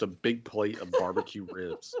ribs, just a big plate of barbecue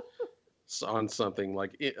ribs on something,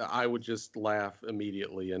 like I would just laugh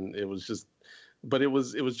immediately, and it was just. But it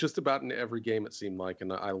was just about in every game, it seemed like,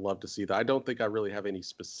 and I love to see that. I don't think I really have any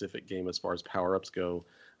specific game as far as power-ups go.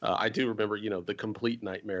 I do remember, the complete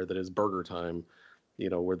nightmare that is Burger Time,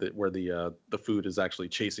 where the food is actually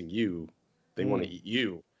chasing you. They want to eat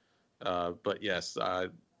you. But yes, I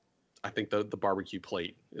think the barbecue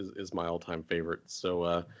plate is my all-time favorite.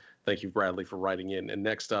 So thank you, Bradley, for writing in. And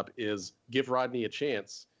next up is Give Rodney a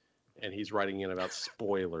Chance, and he's writing in about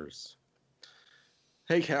spoilers.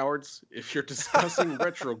 Hey, cowards, if you're discussing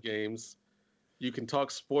retro games, you can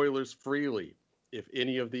talk spoilers freely. If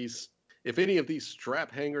any of these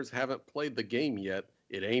strap hangers haven't played the game yet,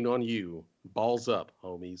 it ain't on you. Balls up,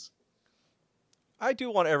 homies. I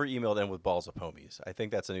do want every email to end with balls up, homies. I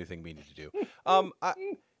think that's a new thing we need to do.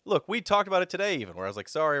 Look, we talked about it today even, where I was like,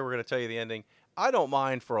 sorry, we're going to tell you the ending. I don't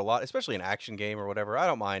mind for a lot, especially an action game or whatever. I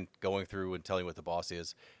don't mind going through and telling what the boss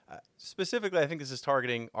is. Specifically, I think this is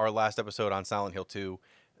targeting our last episode on Silent Hill 2.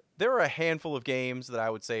 There are a handful of games that I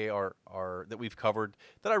would say are that we've covered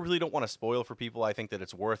that I really don't want to spoil for people. I think that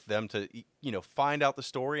it's worth them to find out the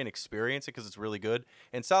story and experience it because it's really good.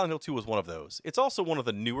 And Silent Hill 2 was one of those. It's also one of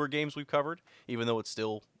the newer games we've covered, even though it's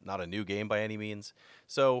still not a new game by any means.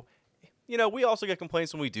 So, we also get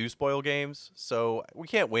complaints when we do spoil games, so we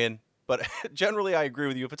can't win. But generally, I agree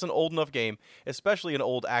with you. If it's an old enough game, especially an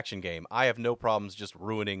old action game, I have no problems just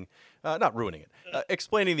not ruining it,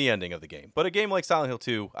 explaining the ending of the game. But a game like Silent Hill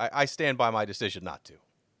 2, I stand by my decision not to.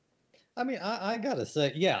 I mean, I got to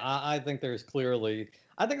say, I think there's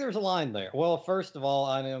a line there. Well, first of all,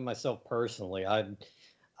 I know myself personally.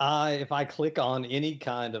 If I click on any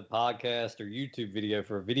kind of podcast or YouTube video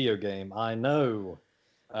for a video game, I know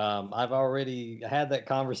I've already had that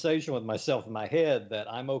conversation with myself in my head that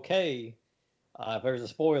I'm okay if there's a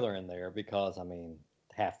spoiler in there, because, I mean,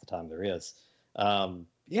 half the time there is. I mean,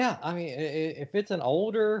 if it's an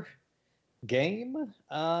older game,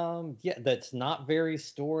 that's not very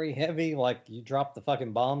story heavy, like you dropped the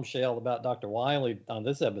fucking bombshell about Dr. Wily on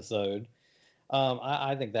this episode,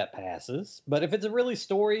 I think that passes. But if it's a really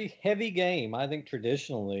story heavy game, I think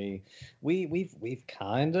traditionally we've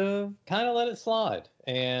kind of let it slide,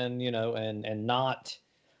 and and not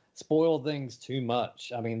spoil things too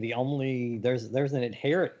much. I mean, there's an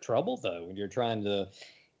inherent trouble though when you're trying to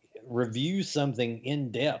review something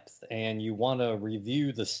in depth and you want to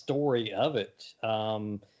review the story of it.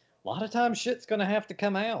 A lot of times shit's going to have to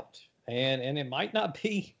come out, and it might not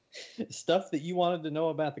be stuff that you wanted to know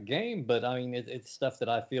about the game, but I mean, it's stuff that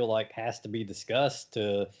I feel like has to be discussed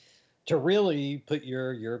to really put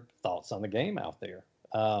your thoughts on the game out there.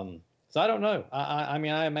 So I don't know. I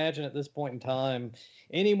mean, I imagine at this point in time,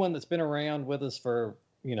 anyone that's been around with us for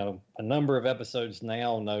a number of episodes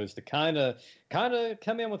now knows to kind of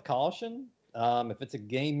come in with caution. If it's a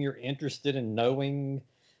game you're interested in knowing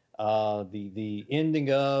the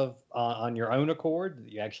ending of on your own accord,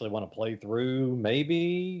 that you actually want to play through,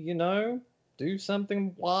 maybe do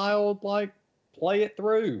something wild like play it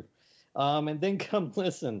through, and then come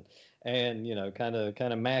listen and kind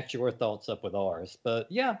of match your thoughts up with ours. But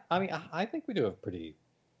yeah, I mean, I think we do a pretty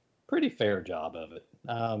fair job of it.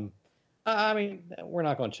 I mean, we're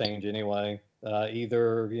not going to change anyway.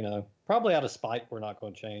 Either probably out of spite, we're not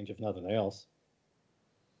going to change if nothing else.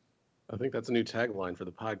 I think that's a new tagline for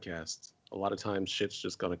the podcast. A lot of times, shit's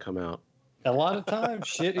just going to come out. A lot of times,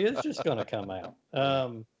 shit is just going to come out,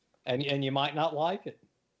 and you might not like it.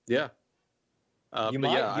 Yeah, you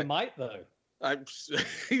might. You might though. I'm.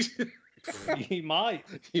 You might.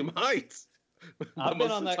 You might. I've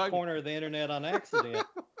been on that corner of the internet on accident.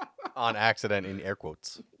 On accident, in air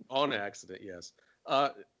quotes. On accident, yes.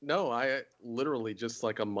 No, I literally just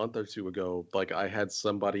like a month or two ago, like I had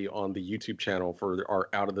somebody on the YouTube channel for our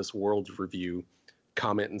Out of This World review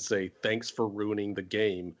comment and say, "Thanks for ruining the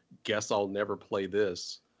game. Guess I'll never play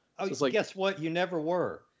this." Oh, so like, guess what? You never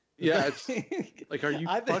were. Yeah, it's like, are you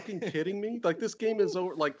fucking kidding me? Like, this game is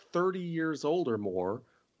over like 30 years old or more,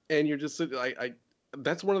 and you're just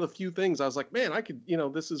that's one of the few things I was like, man, I could,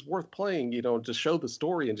 this is worth playing, to show the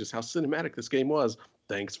story and just how cinematic this game was.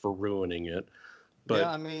 Thanks for ruining it. But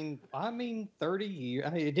yeah, I mean, 30 years.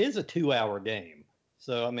 I mean, it is a 2-hour game,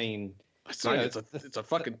 so I mean, it's a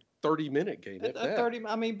fucking 30-minute game. 30.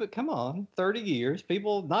 I mean, but come on, 30 years.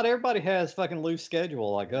 People, not everybody has fucking loose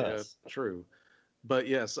schedule like us. True. But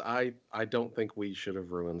yes, I don't think we should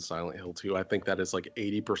have ruined Silent Hill 2. I think that is like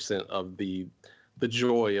 80% of the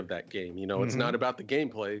joy of that game. It's not about the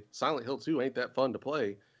gameplay. Silent Hill 2 ain't that fun to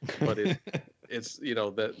play, but it's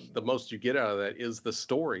the most you get out of that is the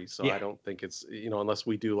story. So yeah. I don't think it's unless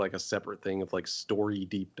we do like a separate thing of like story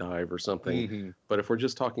deep dive or something. Mm-hmm. But if we're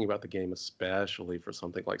just talking about the game, especially for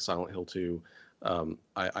something like Silent Hill 2,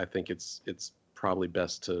 I think it's probably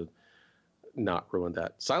best to not ruin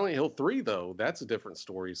that. Silent Hill 3 though, that's a different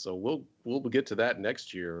story. So we'll get to that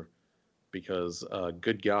next year because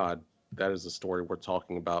good God, that is a story we're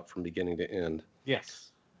talking about from beginning to end.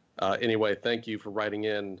 Yes. Anyway, thank you for writing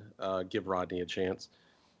in. Give Rodney a chance.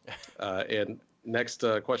 And next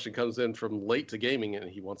question comes in from Late to Gaming, and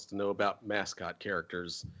he wants to know about mascot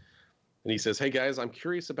characters. And he says, "Hey guys, I'm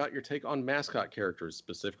curious about your take on mascot characters,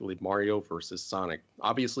 specifically Mario versus Sonic.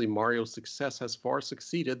 Obviously, Mario's success has far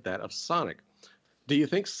succeeded that of Sonic. Do you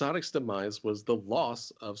think Sonic's demise was the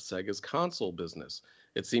loss of Sega's console business?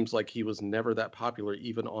 It seems like he was never that popular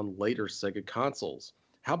even on later Sega consoles.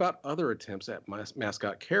 How about other attempts at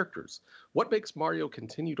mascot characters? What makes Mario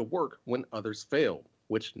continue to work when others fail?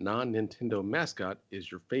 Which non-Nintendo mascot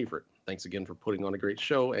is your favorite? Thanks again for putting on a great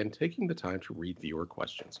show and taking the time to read viewer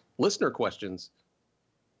questions." Listener questions,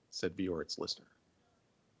 said viewer, it's listener.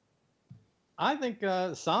 I think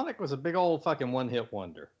Sonic was a big old fucking one-hit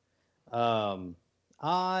wonder.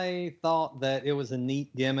 I thought that it was a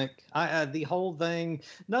neat gimmick. The whole thing,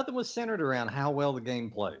 nothing was centered around how well the game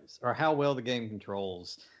plays or how well the game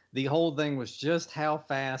controls. The whole thing was just how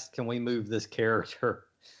fast can we move this character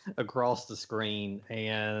across the screen,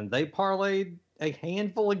 and they parlayed a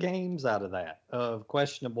handful of games out of that of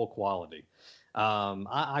questionable quality.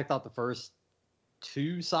 I thought the first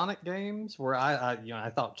 2 Sonic games where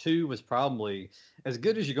I thought 2 was probably as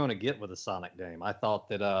good as you're going to get with a Sonic game. I thought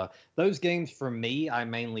that those games for me, I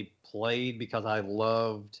mainly played because I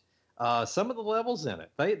loved some of the levels in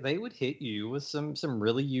it. They would hit you with some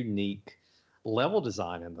really unique level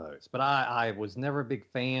design in those, but I was never a big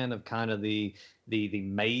fan of kind of the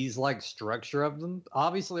maze-like structure of them.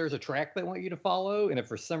 Obviously, there's a track they want you to follow, and if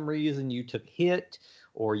for some reason you took hit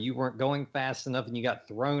or you weren't going fast enough and you got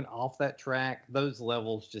thrown off that track, those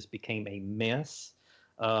levels just became a mess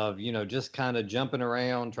of, just kind of jumping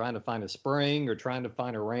around, trying to find a spring or trying to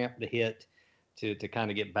find a ramp to hit to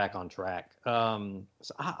kind of get back on track. So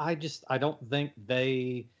I don't think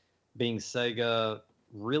they being Sega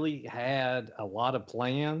really had a lot of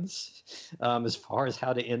plans as far as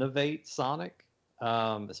how to innovate Sonic,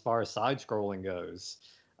 as far as side scrolling goes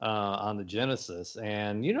on the Genesis.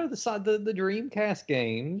 And the Dreamcast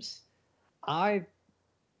games I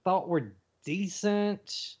thought were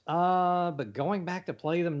decent, but going back to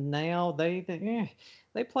play them now, they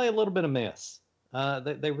play a little bit of mess.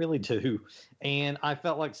 They really do. And I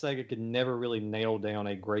felt like Sega could never really nail down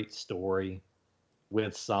a great story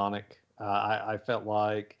with Sonic. I felt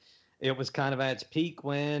like it was kind of at its peak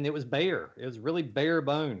when it was bare. It was really bare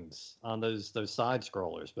bones on those side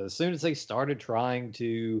scrollers. But as soon as they started trying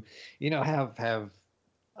to, have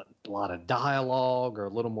a lot of dialogue or a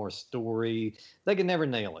little more story, they could never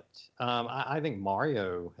nail it. I think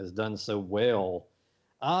Mario has done so well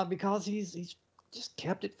because he's just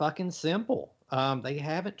kept it fucking simple. They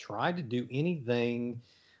haven't tried to do anything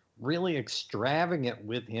really extravagant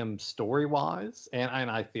with him story wise,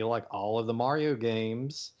 and I feel like all of the Mario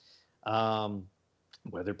games,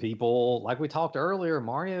 whether people, like we talked earlier,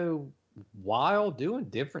 Mario, while doing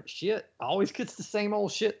different shit, always gets the same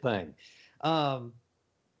old shit thing.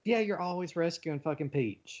 Yeah, you're always rescuing fucking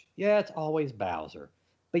Peach. Yeah, it's always Bowser.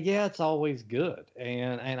 But yeah, it's always good.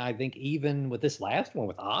 And I think even with this last one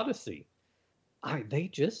with Odyssey, they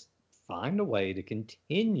just find a way to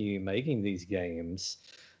continue making these games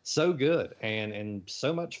so good and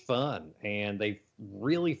so much fun. And they've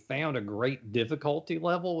really found a great difficulty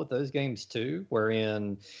level with those games too,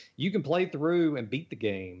 wherein you can play through and beat the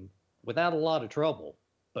game without a lot of trouble,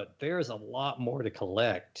 but there's a lot more to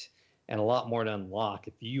collect and a lot more to unlock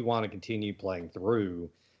if you want to continue playing through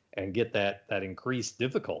and get that increased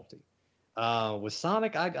difficulty. With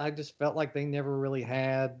Sonic, I just felt like they never really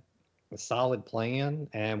had a solid plan,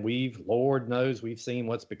 and Lord knows, we've seen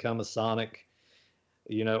what's become of Sonic,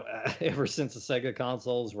 ever since the Sega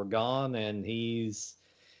consoles were gone, and he's,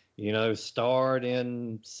 starred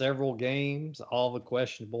in several games, all the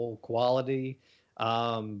questionable quality.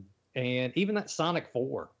 And even that Sonic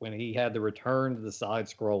 4, when he had to return to the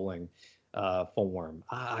side-scrolling form,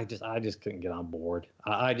 I just couldn't get on board.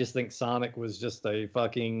 I just think Sonic was just a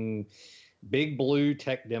fucking big blue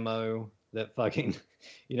tech demo that fucking,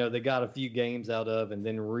 they got a few games out of and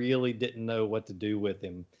then really didn't know what to do with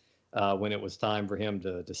him when it was time for him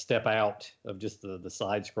to step out of just the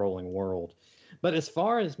side-scrolling world. But as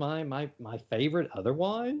far as my favorite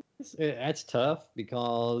otherwise, that's tough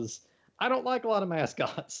because I don't like a lot of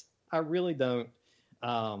mascots. I really don't.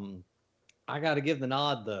 I got to give the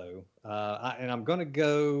nod though, and I'm going to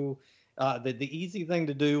go. The easy thing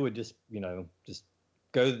to do would just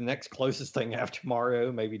go the next closest thing after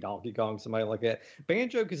Mario, maybe Donkey Kong, somebody like that.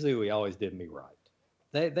 Banjo-Kazooie always did me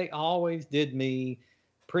right. They always did me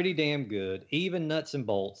pretty damn good. Even Nuts and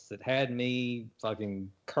Bolts that had me fucking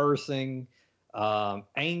cursing,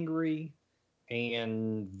 angry,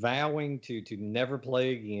 and vowing to never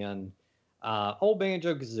play again. Old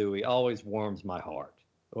Banjo-Kazooie always warms my heart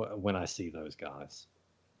when I see those guys.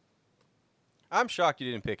 I'm shocked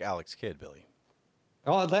you didn't pick Alex Kidd, Billy.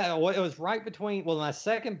 Oh, it was right between. Well, my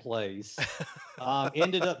second place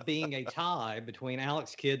ended up being a tie between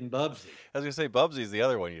Alex Kidd and Bubsy. I was gonna say Bubsy's the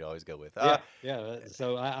other one you'd always go with. Yeah.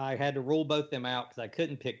 So I had to rule both them out because I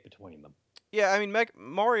couldn't pick between them. Yeah, I mean,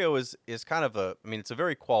 Mario is kind of it's a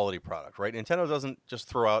very quality product, right? Nintendo doesn't just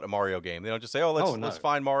throw out a Mario game. They don't just say, let's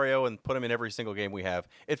find Mario and put him in every single game we have.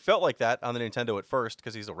 It felt like that on the Nintendo at first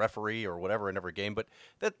because he's a referee or whatever in every game, but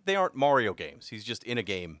they aren't Mario games. He's just in a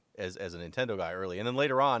game as a Nintendo guy early. And then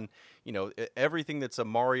later on, everything that's a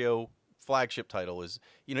Mario flagship title is,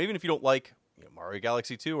 even if you don't like Mario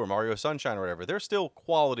Galaxy 2 or Mario Sunshine or whatever, they're still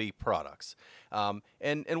quality products.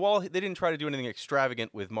 And while they didn't try to do anything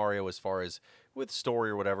extravagant with Mario as far as with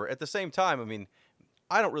story or whatever, at the same time, I mean,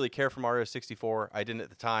 I don't really care for Mario 64. I didn't at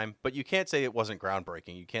the time, but you can't say it wasn't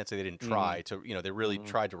groundbreaking. You can't say they didn't try to, they really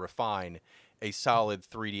tried to refine a solid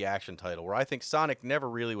 3D action title, where I think Sonic never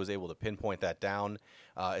really was able to pinpoint that down,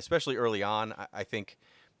 especially early on. I think,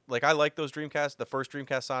 I like those Dreamcast. The first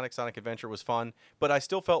Dreamcast Sonic Adventure was fun, but I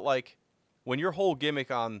still felt like when your whole gimmick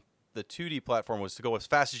on the 2D platform was to go as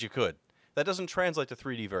fast as you could, that doesn't translate to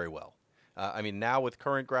 3D very well. I mean, now with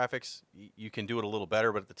current graphics, you can do it a little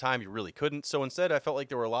better, but at the time you really couldn't. So instead, I felt like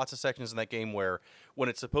there were lots of sections in that game where when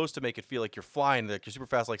it's supposed to make it feel like you're flying, like you're super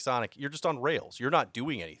fast like Sonic, you're just on rails. You're not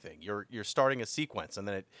doing anything. You're starting a sequence, and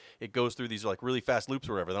then it goes through these really fast loops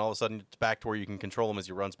or whatever. Then all of a sudden, it's back to where you can control him as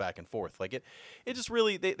he runs back and forth. It just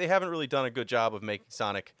really, they haven't really done a good job of making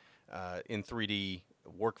Sonic in 3D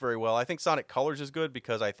work very well. I think Sonic Colors is good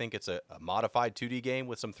because I think it's a modified 2D game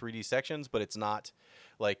with some 3D sections, but it's not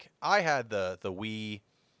I had the Wii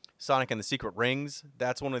Sonic and the Secret Rings.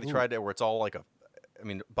 That's one where they tried to, where it's all like I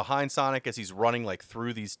mean, behind Sonic as he's running like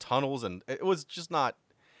through these tunnels, and it was just not.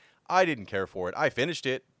 I didn't care for it. I finished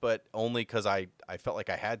it, but only because I felt like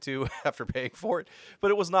I had to after paying for it.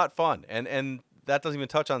 But it was not fun, and that doesn't even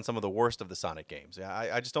touch on some of the worst of the Sonic games.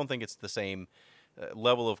 I just don't think it's the same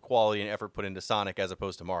level of quality and effort put into Sonic as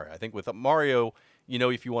opposed to Mario. I think with Mario,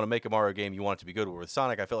 if you want to make a Mario game, you want it to be good. But with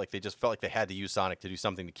Sonic, I felt like they just felt like they had to use Sonic to do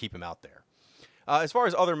something to keep him out there. As far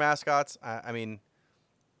as other mascots, I mean,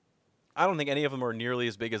 I don't think any of them are nearly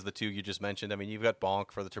as big as the two you just mentioned. I mean, you've got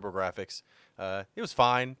Bonk for the TurboGrafx. It was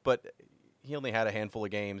fine, but he only had a handful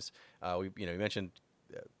of games. You mentioned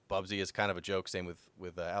Bubsy is kind of a joke. Same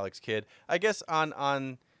with Alex Kidd. I guess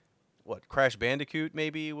on what Crash Bandicoot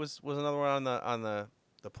maybe was another one on the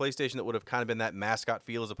PlayStation that would have kind of been that mascot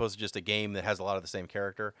feel as opposed to just a game that has a lot of the same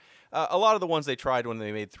character. A lot of the ones they tried when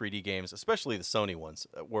they made 3D games, especially the Sony ones,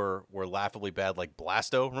 were laughably bad. Like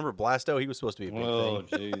Blasto. Remember Blasto? He was supposed to be a big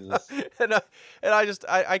thing. Oh, Jesus. and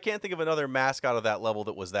I can't think of another mascot of that level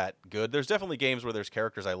that was that good. There's definitely games where there's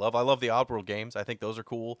characters I love. I love the Oddworld games. I think those are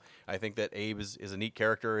cool. I think that Abe is a neat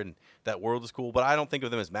character and that world is cool, but I don't think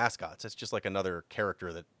of them as mascots. It's just like another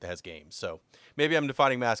character that has games. So maybe I'm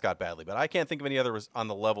defining mascot badly, but I can't think of any others on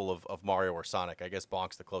the level of Mario or Sonic. I guess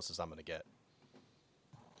Bonk's the closest I'm going to get.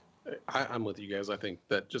 I'm with you guys. I think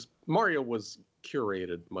that just Mario was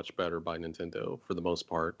curated much better by Nintendo for the most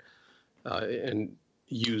part, and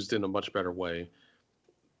used in a much better way.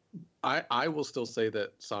 I will still say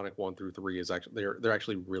that Sonic 1 through 3 is actually they're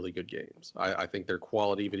actually really good games. I think they're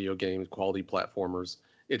quality video games, quality platformers.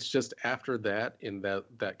 It's just after that, in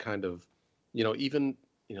that kind of, even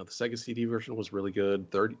the Sega CD version was really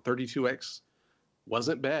good. 32X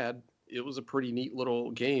wasn't bad. It was a pretty neat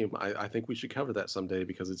little game. I think we should cover that someday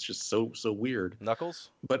because it's just so weird. Knuckles?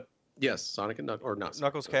 But yes, Sonic and Knuckles, or not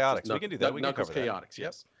Knuckles Chaotix. We can do that. We Knuckles can cover Chaotix,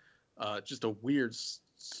 yes. Just a weird,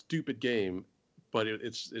 stupid game, but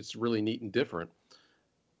it's really neat and different,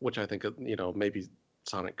 which I think maybe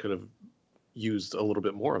Sonic could have used a little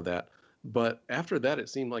bit more of that. But after that, it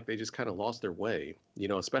seemed like they just kind of lost their way.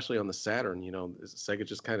 Especially on the Saturn. Sega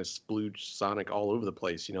just kind of splooged Sonic all over the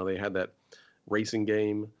place. They had that racing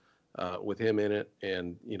game with him in it,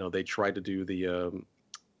 and they tried to do the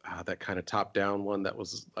that kind of top-down one that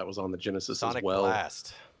was on the Genesis Sonic as well.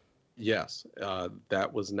 Blast. Yes,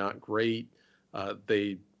 that was not great.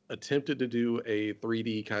 They attempted to do a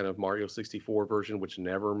 3D kind of Mario 64 version, which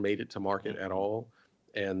never made it to market at all.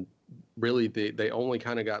 And really, they only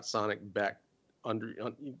kind of got Sonic back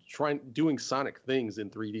doing Sonic things in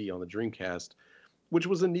 3D on the Dreamcast, which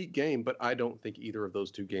was a neat game, but I don't think either of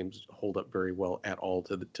those two games hold up very well at all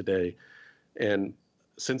today. And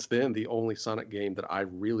since then, the only Sonic game that I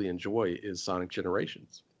really enjoy is Sonic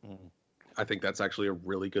Generations. I think that's actually a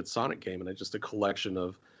really good Sonic game, and it's just a collection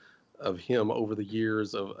of him over the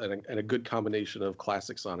years and a good combination of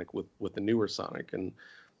classic Sonic with the newer Sonic, and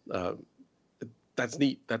that's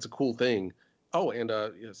neat. That's a cool thing. Oh, and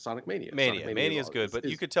Sonic Mania. Mania is good, but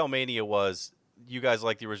you could tell Mania was, you guys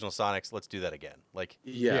like the original Sonics, let's do that again. Like,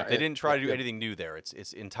 yeah, they didn't try to do anything new there.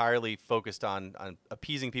 It's entirely focused on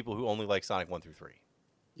appeasing people who only like Sonic 1 through 3.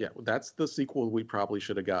 Yeah, that's the sequel we probably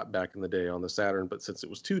should have got back in the day on the Saturn, but since it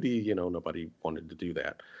was 2D, nobody wanted to do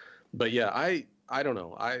that. But yeah, I don't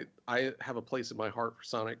know. I have a place in my heart for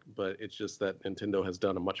Sonic, but it's just that Nintendo has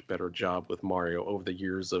done a much better job with Mario over the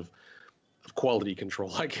years of quality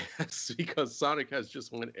control, I guess, because Sonic has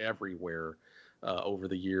just went everywhere over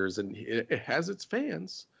the years, and it has its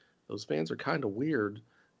fans. Those fans are kind of weird,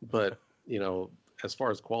 but as far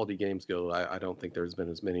as quality games go, I don't think there's been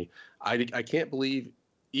as many. I can't believe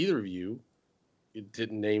either of you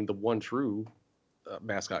didn't name the one true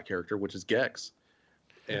mascot character, which is Gex.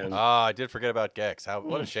 And I did forget about Gex.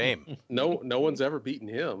 What a shame. No one's ever beaten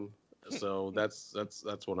him, so that's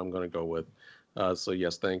what I'm going to go with. So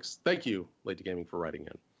yes, thank you, Late to Gaming, for writing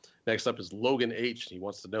in. Next up is Logan H. He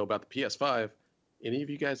wants to know about the PS5. Any of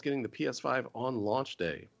you guys getting the PS5 on launch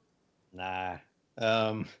day? Nah.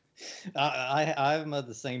 I'm of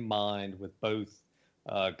the same mind with both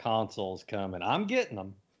consoles coming. I'm getting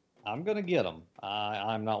them. I'm going to get them.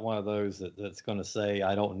 I'm not one of those that's going to say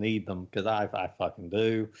I don't need them, because I fucking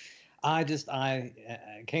do. I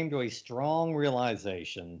came to a strong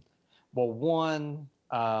realization. Well, one,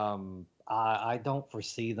 I don't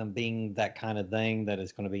foresee them being that kind of thing that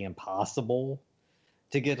is going to be impossible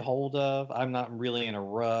to get hold of. I'm not really in a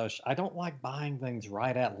rush. I don't like buying things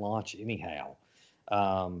right at launch anyhow.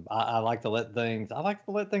 I like to let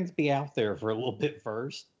things be out there for a little bit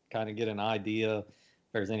first, kind of get an idea if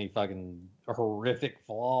there's any fucking horrific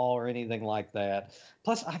flaw or anything like that.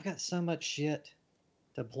 Plus, I've got so much shit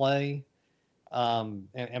to play,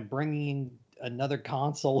 and bringing another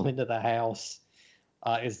console into the house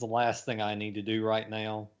is the last thing I need to do right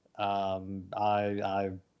now.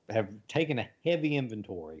 I have taken a heavy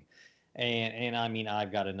inventory, and I mean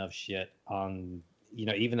I've got enough shit on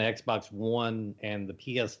even the Xbox One and the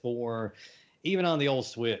PS4, even on the old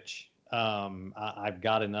Switch. I've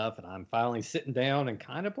got enough, and I'm finally sitting down and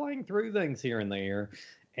kind of playing through things here and there,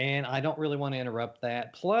 and I don't really want to interrupt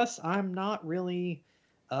that. Plus, I'm not really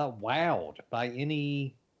wowed by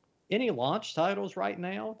any launch titles right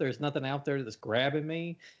now. There's nothing out there that's grabbing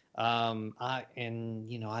me. I'm not going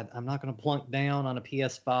to plunk down on a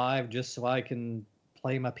PS5 just so I can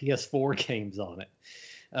play my PS4 games on it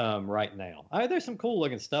right now. There's some cool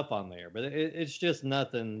looking stuff on there, but it's just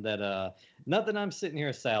nothing that nothing I'm sitting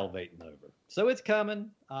here salivating over. So it's coming.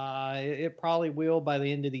 It probably will by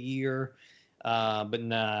the end of the year. But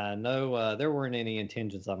nah, no, there weren't any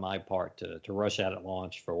intentions on my part to rush out at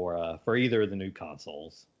launch for either of the new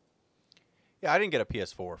consoles. Yeah, I didn't get a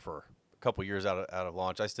PS4 for a couple years out of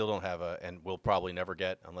launch. I still don't have and will probably never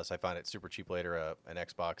get unless I find it super cheap later, an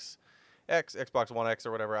Xbox One X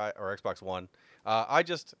or whatever, or Xbox One.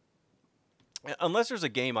 Unless there's a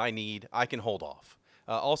game I need, I can hold off.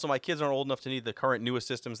 Also, my kids aren't old enough to need the current newest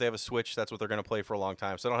systems. They have a Switch. That's what they're going to play for a long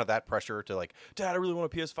time. So I don't have that pressure to like, Dad, I really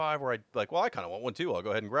want a PS5. Or I kind of want one too. I'll go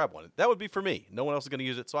ahead and grab one. That would be for me. No one else is going to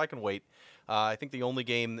use it, so I can wait. I think the only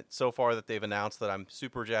game so far that they've announced that I'm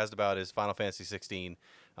super jazzed about is Final Fantasy 16.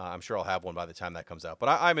 I'm sure I'll have one by the time that comes out. But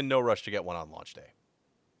I'm in no rush to get one on launch day.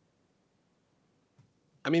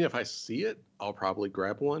 I mean, if I see it, I'll probably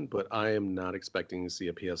grab one, but I am not expecting to see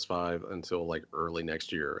a PS5 until like early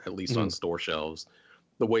next year, at least on store shelves.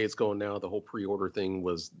 The way it's going now, the whole pre-order thing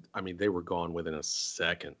was, I mean, they were gone within a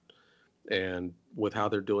second. And with how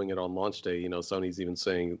they're doing it on launch day, Sony's even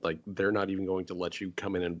saying like they're not even going to let you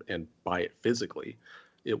come in and buy it physically.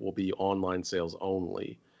 It will be online sales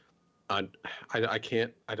only. I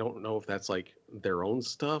don't know if that's like their own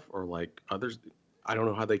stuff or like others. I don't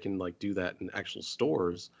know how they can like do that in actual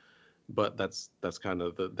stores, but that's kind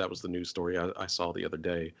of that was the news story I saw the other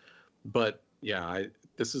day. But yeah,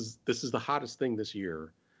 this is the hottest thing this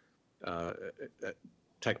year,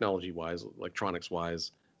 technology wise, electronics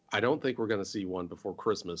wise. I don't think we're going to see one before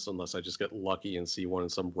Christmas unless I just get lucky and see one in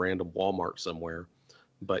some random Walmart somewhere.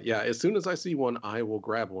 But yeah, as soon as I see one, I will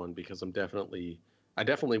grab one because I definitely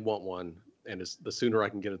want one, and the sooner I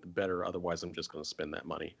can get it, the better. Otherwise, I'm just going to spend that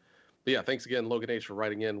money. But yeah, thanks again, Logan H, for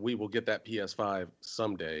writing in. We will get that PS5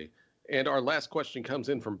 someday. And our last question comes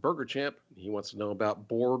in from Burger Champ. He wants to know about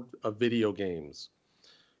bored of video games.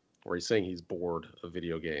 Or he's saying he's bored of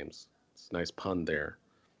video games. It's a nice pun there.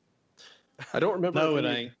 I don't remember. No, it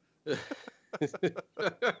ain't.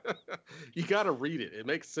 You got to read it. It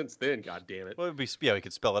makes sense then, God damn it. Well, we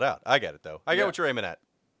could spell it out. I get it, though. I get what you're aiming at.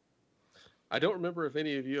 I don't remember if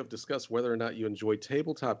any of you have discussed whether or not you enjoy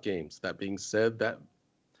tabletop games. That being said,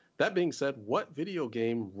 what video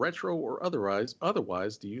game, retro or otherwise,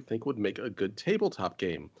 do you think would make a good tabletop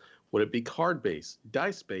game? Would it be card-based,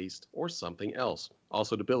 dice-based, or something else?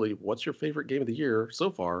 Also to Billy, what's your favorite game of the year so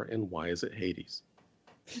far, and why is it Hades?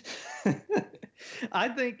 I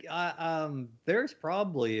think there's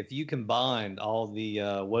probably, if you combined all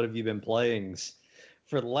the what have you been playings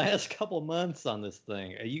for the last couple of months on this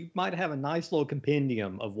thing, you might have a nice little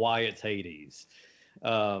compendium of why it's Hades.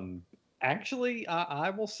 Actually, I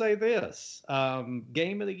will say this: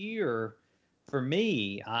 game of the year for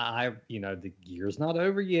me. The year's not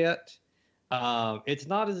over yet. It's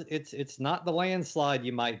not the landslide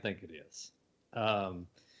you might think it is.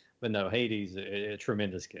 But no, Hades, a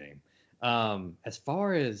tremendous game. As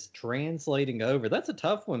far as translating over, that's a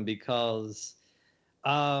tough one because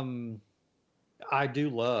I do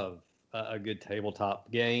love a good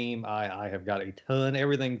tabletop game. I have got a ton,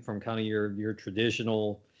 everything from kind of your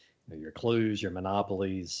traditional, your Clues, your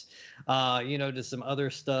Monopolies, to some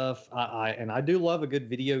other stuff. I do love a good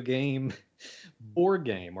video game, board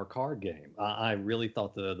game or card game. I really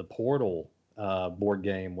thought the Portal board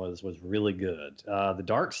game was really good. The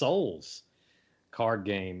Dark Souls card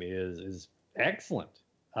game is excellent,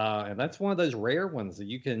 and that's one of those rare ones that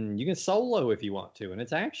you can solo if you want to, and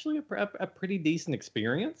it's actually a pretty decent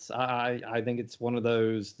experience. I think it's one of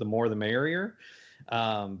those, the more the merrier.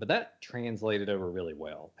 But that translated over really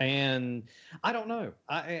well, and I don't know.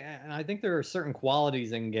 I think there are certain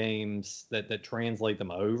qualities in games that translate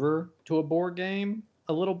them over to a board game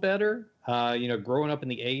a little better. Growing up in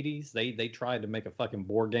the 80s, they tried to make a fucking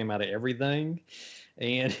board game out of everything,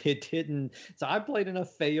 and it didn't. So I played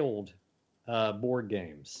enough failed board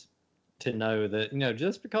games to know that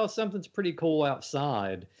just because something's pretty cool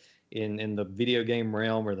outside in the video game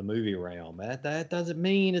realm or the movie realm, that doesn't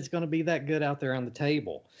mean it's going to be that good out there on the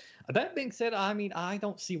table. That being said, I mean, I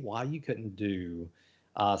don't see why you couldn't do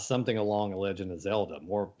something along a Legend of Zelda,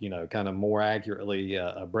 more, kind of more accurately,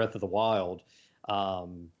 a Breath of the Wild.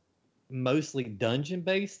 Um, Mostly dungeon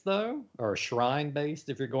based though, or shrine based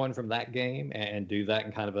if you're going from that game, and do that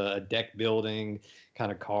in kind of a deck building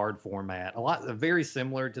kind of card format. Very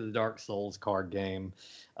similar to the Dark Souls card game,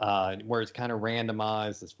 where it's kind of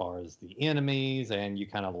randomized as far as the enemies, and you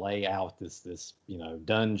kind of lay out this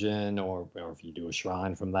dungeon, or if you do a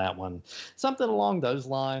shrine from that one, something along those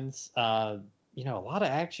lines. A lot of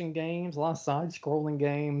action games, a lot of side scrolling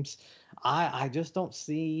games. I just don't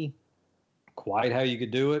see quite how you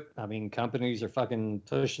could do it. I mean, companies are fucking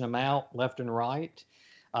pushing them out left and right.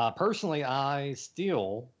 Personally, I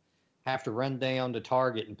still have to run down to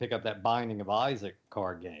Target and pick up that Binding of Isaac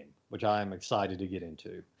card game, which I am excited to get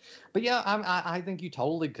into. But yeah, I think you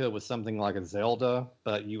totally could with something like a Zelda,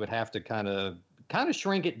 but you would have to kind of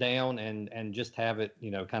shrink it down and just have it,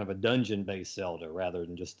 kind of a dungeon based Zelda rather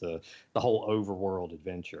than just the whole overworld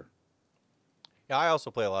adventure. Yeah, I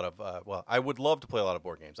also play a lot of, I would love to play a lot of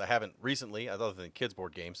board games. I haven't recently, other than kids'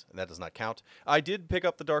 board games, and that does not count. I did pick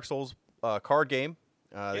up the Dark Souls card game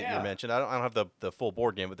that you mentioned. I don't have the full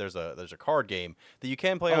board game, but there's a card game that you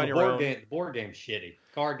can play on your own. The board game's shitty.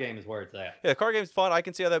 Card game is where it's at. Yeah, the card game's fun. I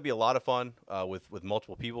can see how that'd be a lot of fun with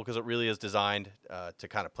multiple people, because it really is designed to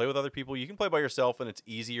kind of play with other people. You can play by yourself, and it's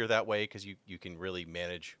easier that way because you can really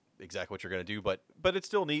manage exactly what you're going to do, but it's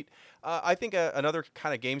still neat. I think another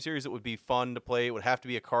kind of game series that would be fun to play, it would have to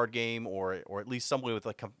be a card game, or at least some way with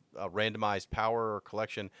like a randomized power or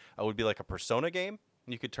collection, would be like a Persona game.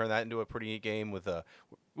 You could turn that into a pretty neat game with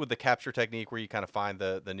the capture technique, where you kind of find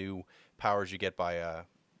the new powers you get by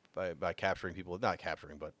capturing people, not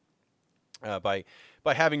capturing, but by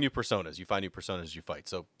having new personas. You find new personas as you fight.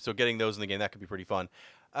 So getting those in the game, that could be pretty fun.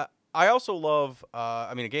 I also love,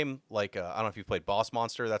 a game like, I don't know if you've played Boss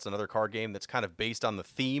Monster. That's another card game that's kind of based on the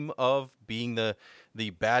theme of being the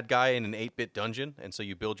bad guy in an 8-bit dungeon. And so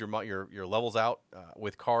you build your levels out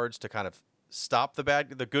with cards to kind of stop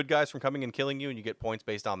the good guys from coming and killing you, and you get points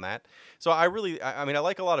based on that. So I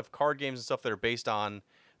like a lot of card games and stuff that are based on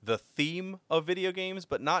the theme of video games,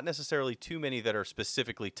 but not necessarily too many that are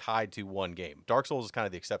specifically tied to one game. Dark Souls is kind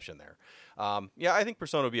of the exception there. I think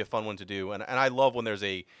Persona would be a fun one to do, and I love when there's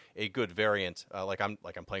a good variant. Like I'm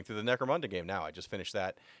playing through the Necromunda game now. I just finished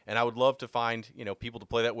that, and I would love to find people to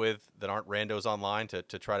play that with that aren't randos online, to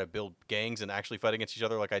try to build gangs and actually fight against each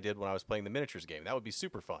other like I did when I was playing the miniatures game. That would be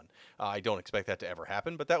super fun. I don't expect that to ever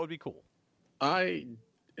happen, but that would be cool. I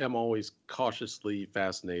am always cautiously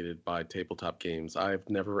fascinated by tabletop games. I've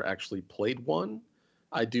never actually played one.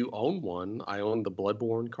 I do own one. I own the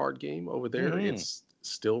Bloodborne card game over there. It's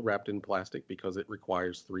still wrapped in plastic because it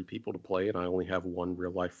requires 3 people to play, and I only have one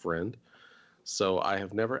real life friend. So I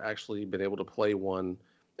have never actually been able to play one.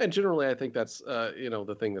 And generally, I think that's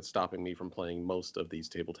the thing that's stopping me from playing most of these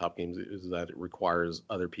tabletop games is that it requires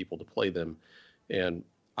other people to play them, and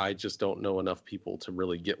I just don't know enough people to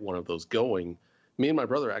really get one of those going. Me and my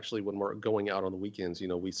brother, actually, when we're going out on the weekends,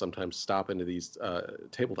 we sometimes stop into these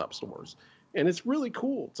tabletop stores. And it's really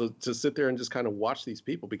cool to sit there and just kind of watch these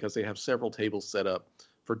people, because they have several tables set up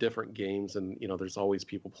for different games. And, there's always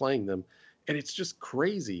people playing them. And it's just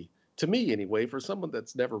crazy, to me anyway, for someone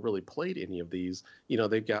that's never really played any of these.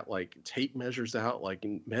 They've got like tape measures out, like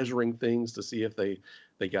measuring things to see if they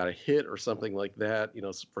got a hit or something like that,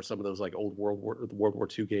 for some of those like old World War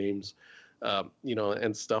II games.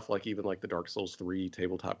 And stuff like even like the Dark Souls 3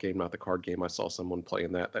 tabletop game, not the card game. I saw someone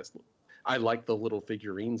playing that. I like the little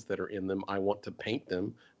figurines that are in them. I want to paint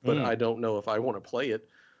them, but I don't know if I want to play it.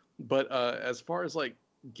 But as far as like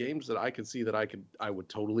games that I could see that I would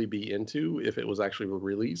totally be into if it was actually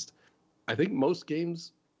released, I think most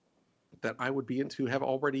games that I would be into have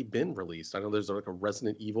already been released. I know there's like a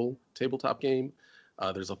Resident Evil tabletop game.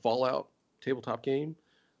 There's a Fallout tabletop game,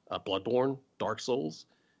 Bloodborne, Dark Souls.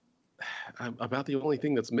 About the only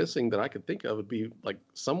thing that's missing that I could think of would be like,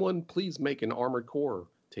 someone please make an Armored Core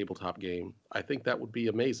tabletop game. I think that would be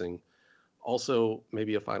amazing. Also,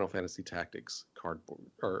 maybe a Final Fantasy Tactics cardboard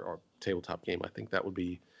or tabletop game. I think that'd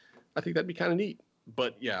be kind of neat.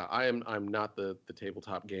 But yeah, I'm not the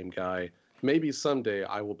tabletop game guy. Maybe someday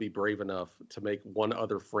I will be brave enough to make one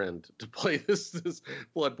other friend to play this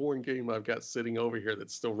Bloodborne game I've got sitting over here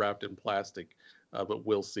that's still wrapped in plastic. But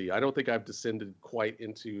we'll see. I don't think I've descended quite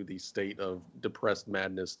into the state of depressed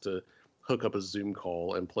madness to hook up a Zoom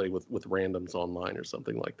call and play with randoms online or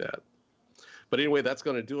something like that. But anyway, that's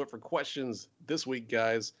going to do it for questions this week,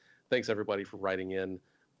 guys. Thanks, everybody, for writing in.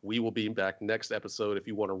 We will be back next episode. If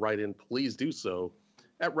you want to write in, please do so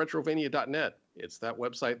at retrovania.net. It's that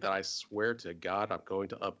website that I swear to God I'm going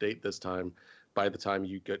to update this time. By the time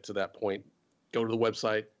you get to that point, go to the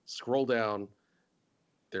website, scroll down,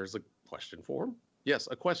 there's a question form. Yes,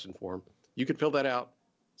 a question form. You can fill that out,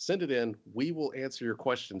 send it in. We will answer your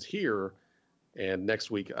questions here. And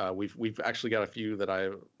next week, we've actually got a few that I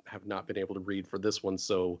have not been able to read for this one.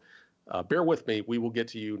 So bear with me. We will get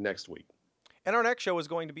to you next week. And our next show is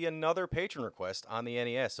going to be another patron request on the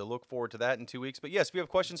NES, so look forward to that in 2 weeks. But yes, if you have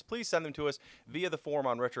questions, please send them to us via the form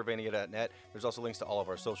on retrovania.net. There's also links to all of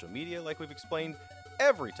our social media, like we've explained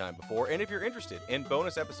every time before. And if you're interested in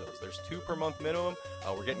bonus episodes, there's 2 per month minimum.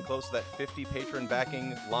 We're getting close to that 50 patron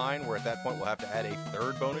backing line, where at that point we'll have to add a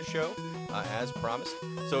 3rd bonus show, as promised.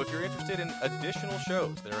 So if you're interested in additional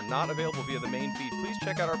shows that are not available via the main feed, please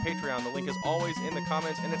check out our Patreon. The link is always in the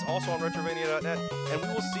comments, and it's also on retrovania.net. And we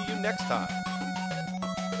will see you next time